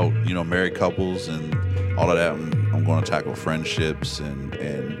just about married couples and all of that. I'm going to tackle friendships and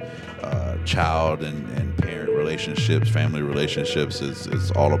child and parent relationships, family relationships.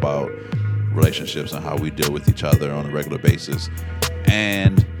 It's all about relationships and how we deal with each other on a regular basis.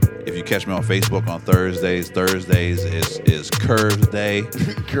 And if you catch me on Facebook on Thursdays is Curves Day.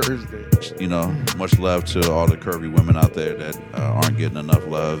 Curves Day. Much love to all the curvy women out there that aren't getting enough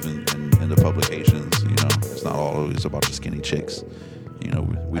love in the publications. It's not always about the skinny chicks. We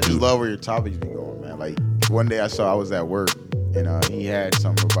I just love where your topics be going, man. Like one day I was at work and he had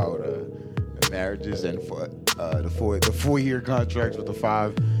something about marriages and for the 4-year contracts with the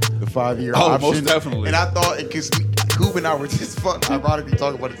 5-year option. Most definitely. And I thought because Coop and I were just ironically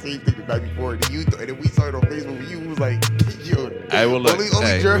talking about the same thing the night before, and then we saw it on Facebook. And you was like, "Yo, hey, well, look, on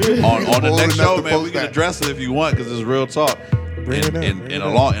the next show, man, we can address it if you want because it's real talk." And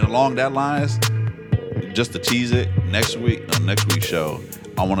along that lines, just to tease it, next week's show,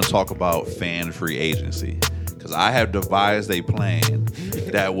 I want to talk about fan free agency. Because I have devised a plan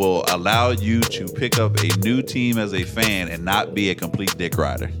that will allow you to pick up a new team as a fan and not be a complete dick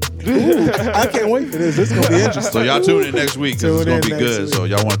rider. I can't wait for this. This is going to be interesting. So y'all tune in next week because it's going to be good. So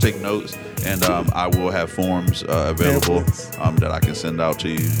y'all want to take notes. And I will have forms available that I can send out to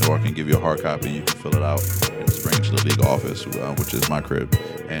you, or I can give you a hard copy and you can fill it out and just bring it to the league office, which is my crib.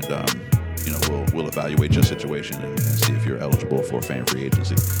 And we'll evaluate your situation and see if you're eligible for fan free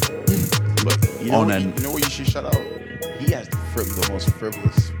agency. But you know what you should shout out? He has the most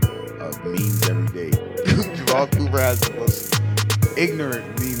frivolous memes every day. Jamal Cooper has the most ignorant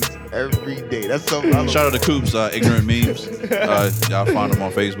memes every day. That's something. Shout out to Coops, ignorant memes. Y'all find them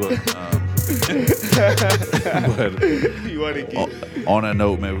on Facebook. But You want to keep on that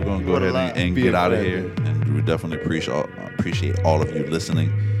note, man, we're gonna go ahead and get out of here. And we definitely appreciate all of you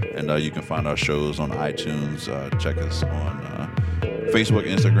listening. And you can find our shows on iTunes. Check us on Facebook,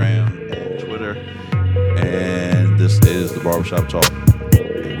 Instagram, and Twitter. And this is the Barbershop Talk.